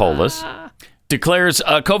Jared Polis declares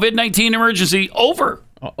a COVID-19 emergency over.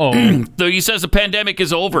 Uh-oh. So he says the pandemic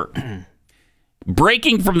is over.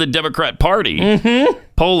 Breaking from the Democrat Party,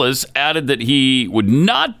 Polis added that he would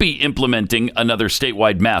not be implementing another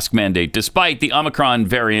statewide mask mandate despite the Omicron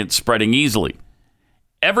variant spreading easily.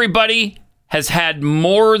 Everybody has had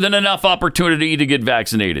more than enough opportunity to get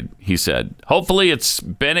vaccinated, he said. Hopefully it's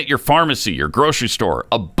been at your pharmacy, your grocery store,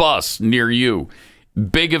 a bus near you.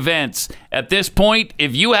 Big events. At this point,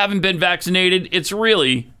 if you haven't been vaccinated, it's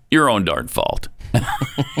really your own darn fault.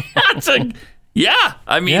 That's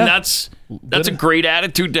That's a great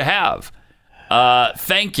attitude to have.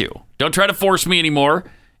 Thank you. Don't try to force me anymore.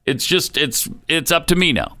 It's just it's up to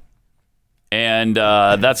me now, and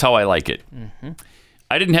that's how I like it. Mm-hmm.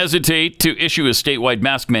 I didn't hesitate to issue a statewide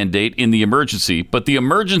mask mandate in the emergency, but the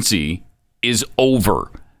emergency is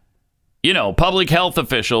over. You know, public health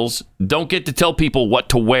officials don't get to tell people what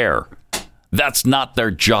to wear. That's not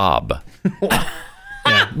their job.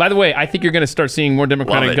 Yeah. By the way, I think you're going to start seeing more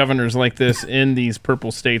Democratic governors like this in these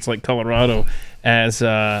purple states like Colorado as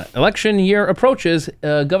election year approaches.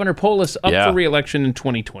 Governor Polis up for re-election in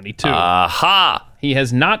 2022. Aha! He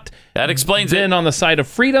has not explains been on the side of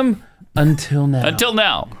freedom until now.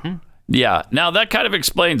 Mm-hmm. Yeah. Now that kind of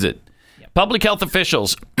explains it. Yep. Public health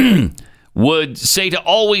officials would say to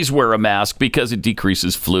always wear a mask because it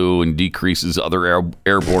decreases flu and decreases other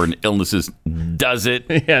airborne illnesses. Does it?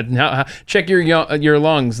 Yeah. Now check your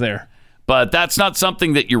lungs there. But that's not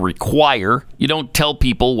something that you require. You don't tell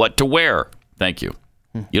people what to wear. Thank you.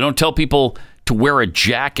 You don't tell people to wear a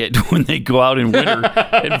jacket when they go out in winter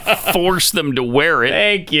and force them to wear it.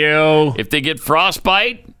 Thank you. If they get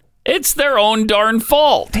frostbite, it's their own darn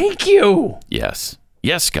fault. Thank you. Yes.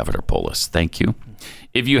 Yes, Governor Polis. Thank you.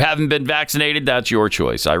 If you haven't been vaccinated, that's your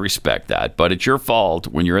choice. I respect that. But it's your fault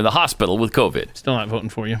when you're in the hospital with COVID. Still not voting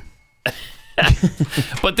for you.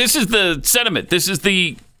 But this is the sentiment. This is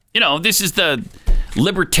the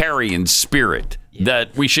libertarian spirit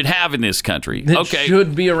that we should have in this country. It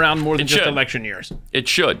should be around more than just election years. It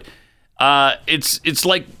should. It's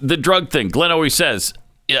like the drug thing. Glenn always says,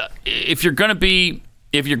 if you're going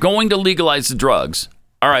to legalize the drugs,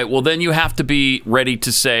 all right, well, then you have to be ready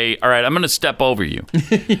to say, all right, I'm going to step over you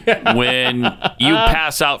when you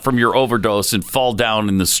pass out from your overdose and fall down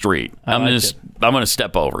in the street. I'm going to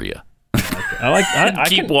step over you. I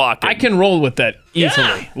keep walking. I can roll with that easily.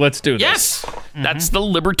 Yeah. Let's do this. Yes, that's the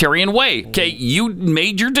libertarian way. Okay, you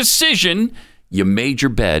made your decision. You made your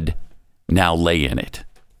bed. Now lay in it.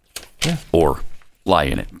 Yeah. Or lie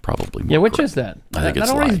in it, probably. Yeah, which is that? I think it's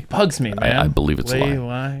that lie. always bugs me, man. I believe it's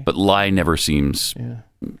lie. But lie never seems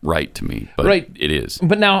right to me. But it is.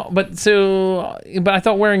 But I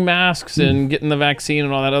thought wearing masks and getting the vaccine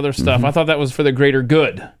and all that other stuff, I thought that was for the greater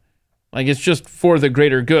good. Like, it's just for the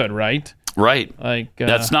greater good, right? Right. Like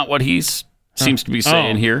that's not what he's seems to be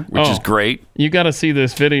saying here, which is great. You got to see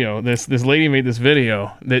this video. This lady made this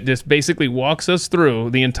video that just basically walks us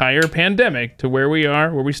through the entire pandemic to where we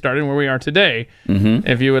are, where we started, and where we are today. Mm-hmm.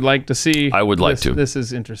 If you would like to see, I would like to. This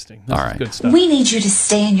is interesting. This All right. is good stuff. We need you to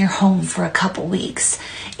stay in your home for a couple weeks.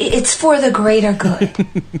 It's for the greater good.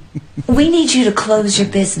 We need you to close your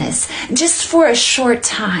business just for a short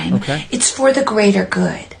time. Okay. It's for the greater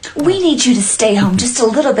good. We need you to stay home just a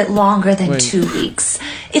little bit longer than 2 weeks.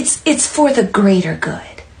 It's for the greater good.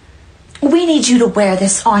 We need you to wear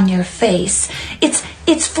this on your face.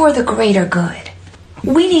 It's for the greater good.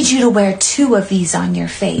 We need you to wear 2 of these on your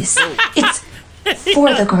face. It's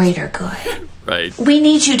for the greater good. Right. We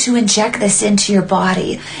need you to inject this into your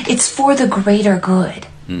body. It's for the greater good.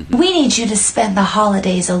 Mm-hmm. We need you to spend the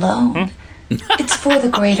holidays alone. It's for the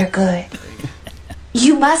greater good.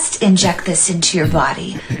 You must inject this into your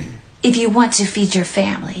body if you want to feed your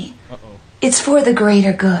family. It's for the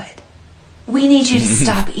greater good. We need you to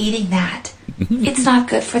stop eating that. It's not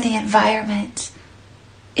good for the environment.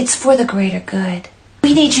 It's for the greater good.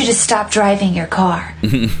 We need you to stop driving your car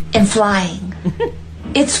and flying.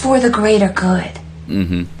 It's for the greater good.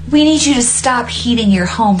 Mm-hmm. We need you to stop heating your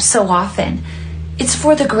home so often. It's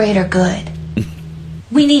for the greater good.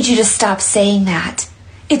 We need you to stop saying that.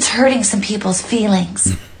 It's hurting some people's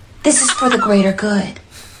feelings. This is for the greater good.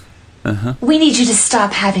 Uh-huh. We need you to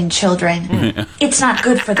stop having children. It's not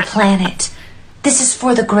good for the planet. This is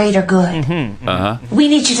for the greater good. Mm-hmm. Uh-huh. We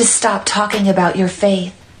need you to stop talking about your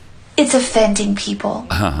faith. It's offending people.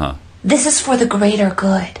 Uh-huh. This is for the greater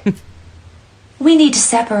good. We need to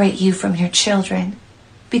separate you from your children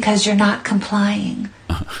because you're not complying.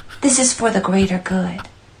 This is for the greater good.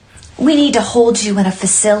 We need to hold you in a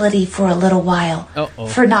facility for a little while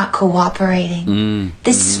for not cooperating.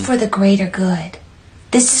 This is for the greater good.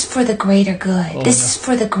 This is for the greater good. This is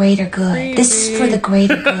for the greater good. This is for the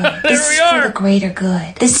greater good. This is for the greater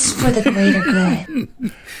good. This is for the greater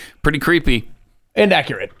good. Pretty creepy. And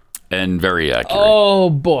accurate. And very accurate. Oh,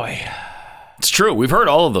 boy. It's true. We've heard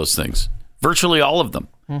all of those things. Virtually all of them.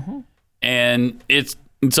 Mm-hmm. And it's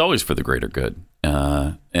always for the greater good.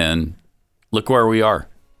 And look where we are.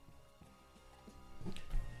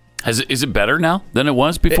 Is it better now than it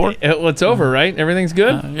was before? It's over, right? Everything's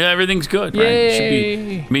good? Yeah, everything's good. Right? Yay.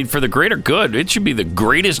 It should be, for the greater good, it should be the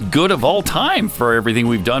greatest good of all time for everything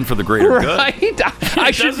we've done for the greater good. Right?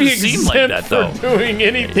 I should be exempt for doing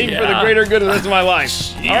anything for the greater good of the rest of my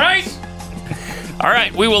life. All right? All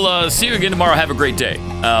right, we will see you again tomorrow. Have a great day.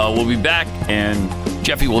 We'll be back, and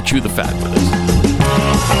Jeffy will chew the fat with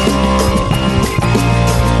us.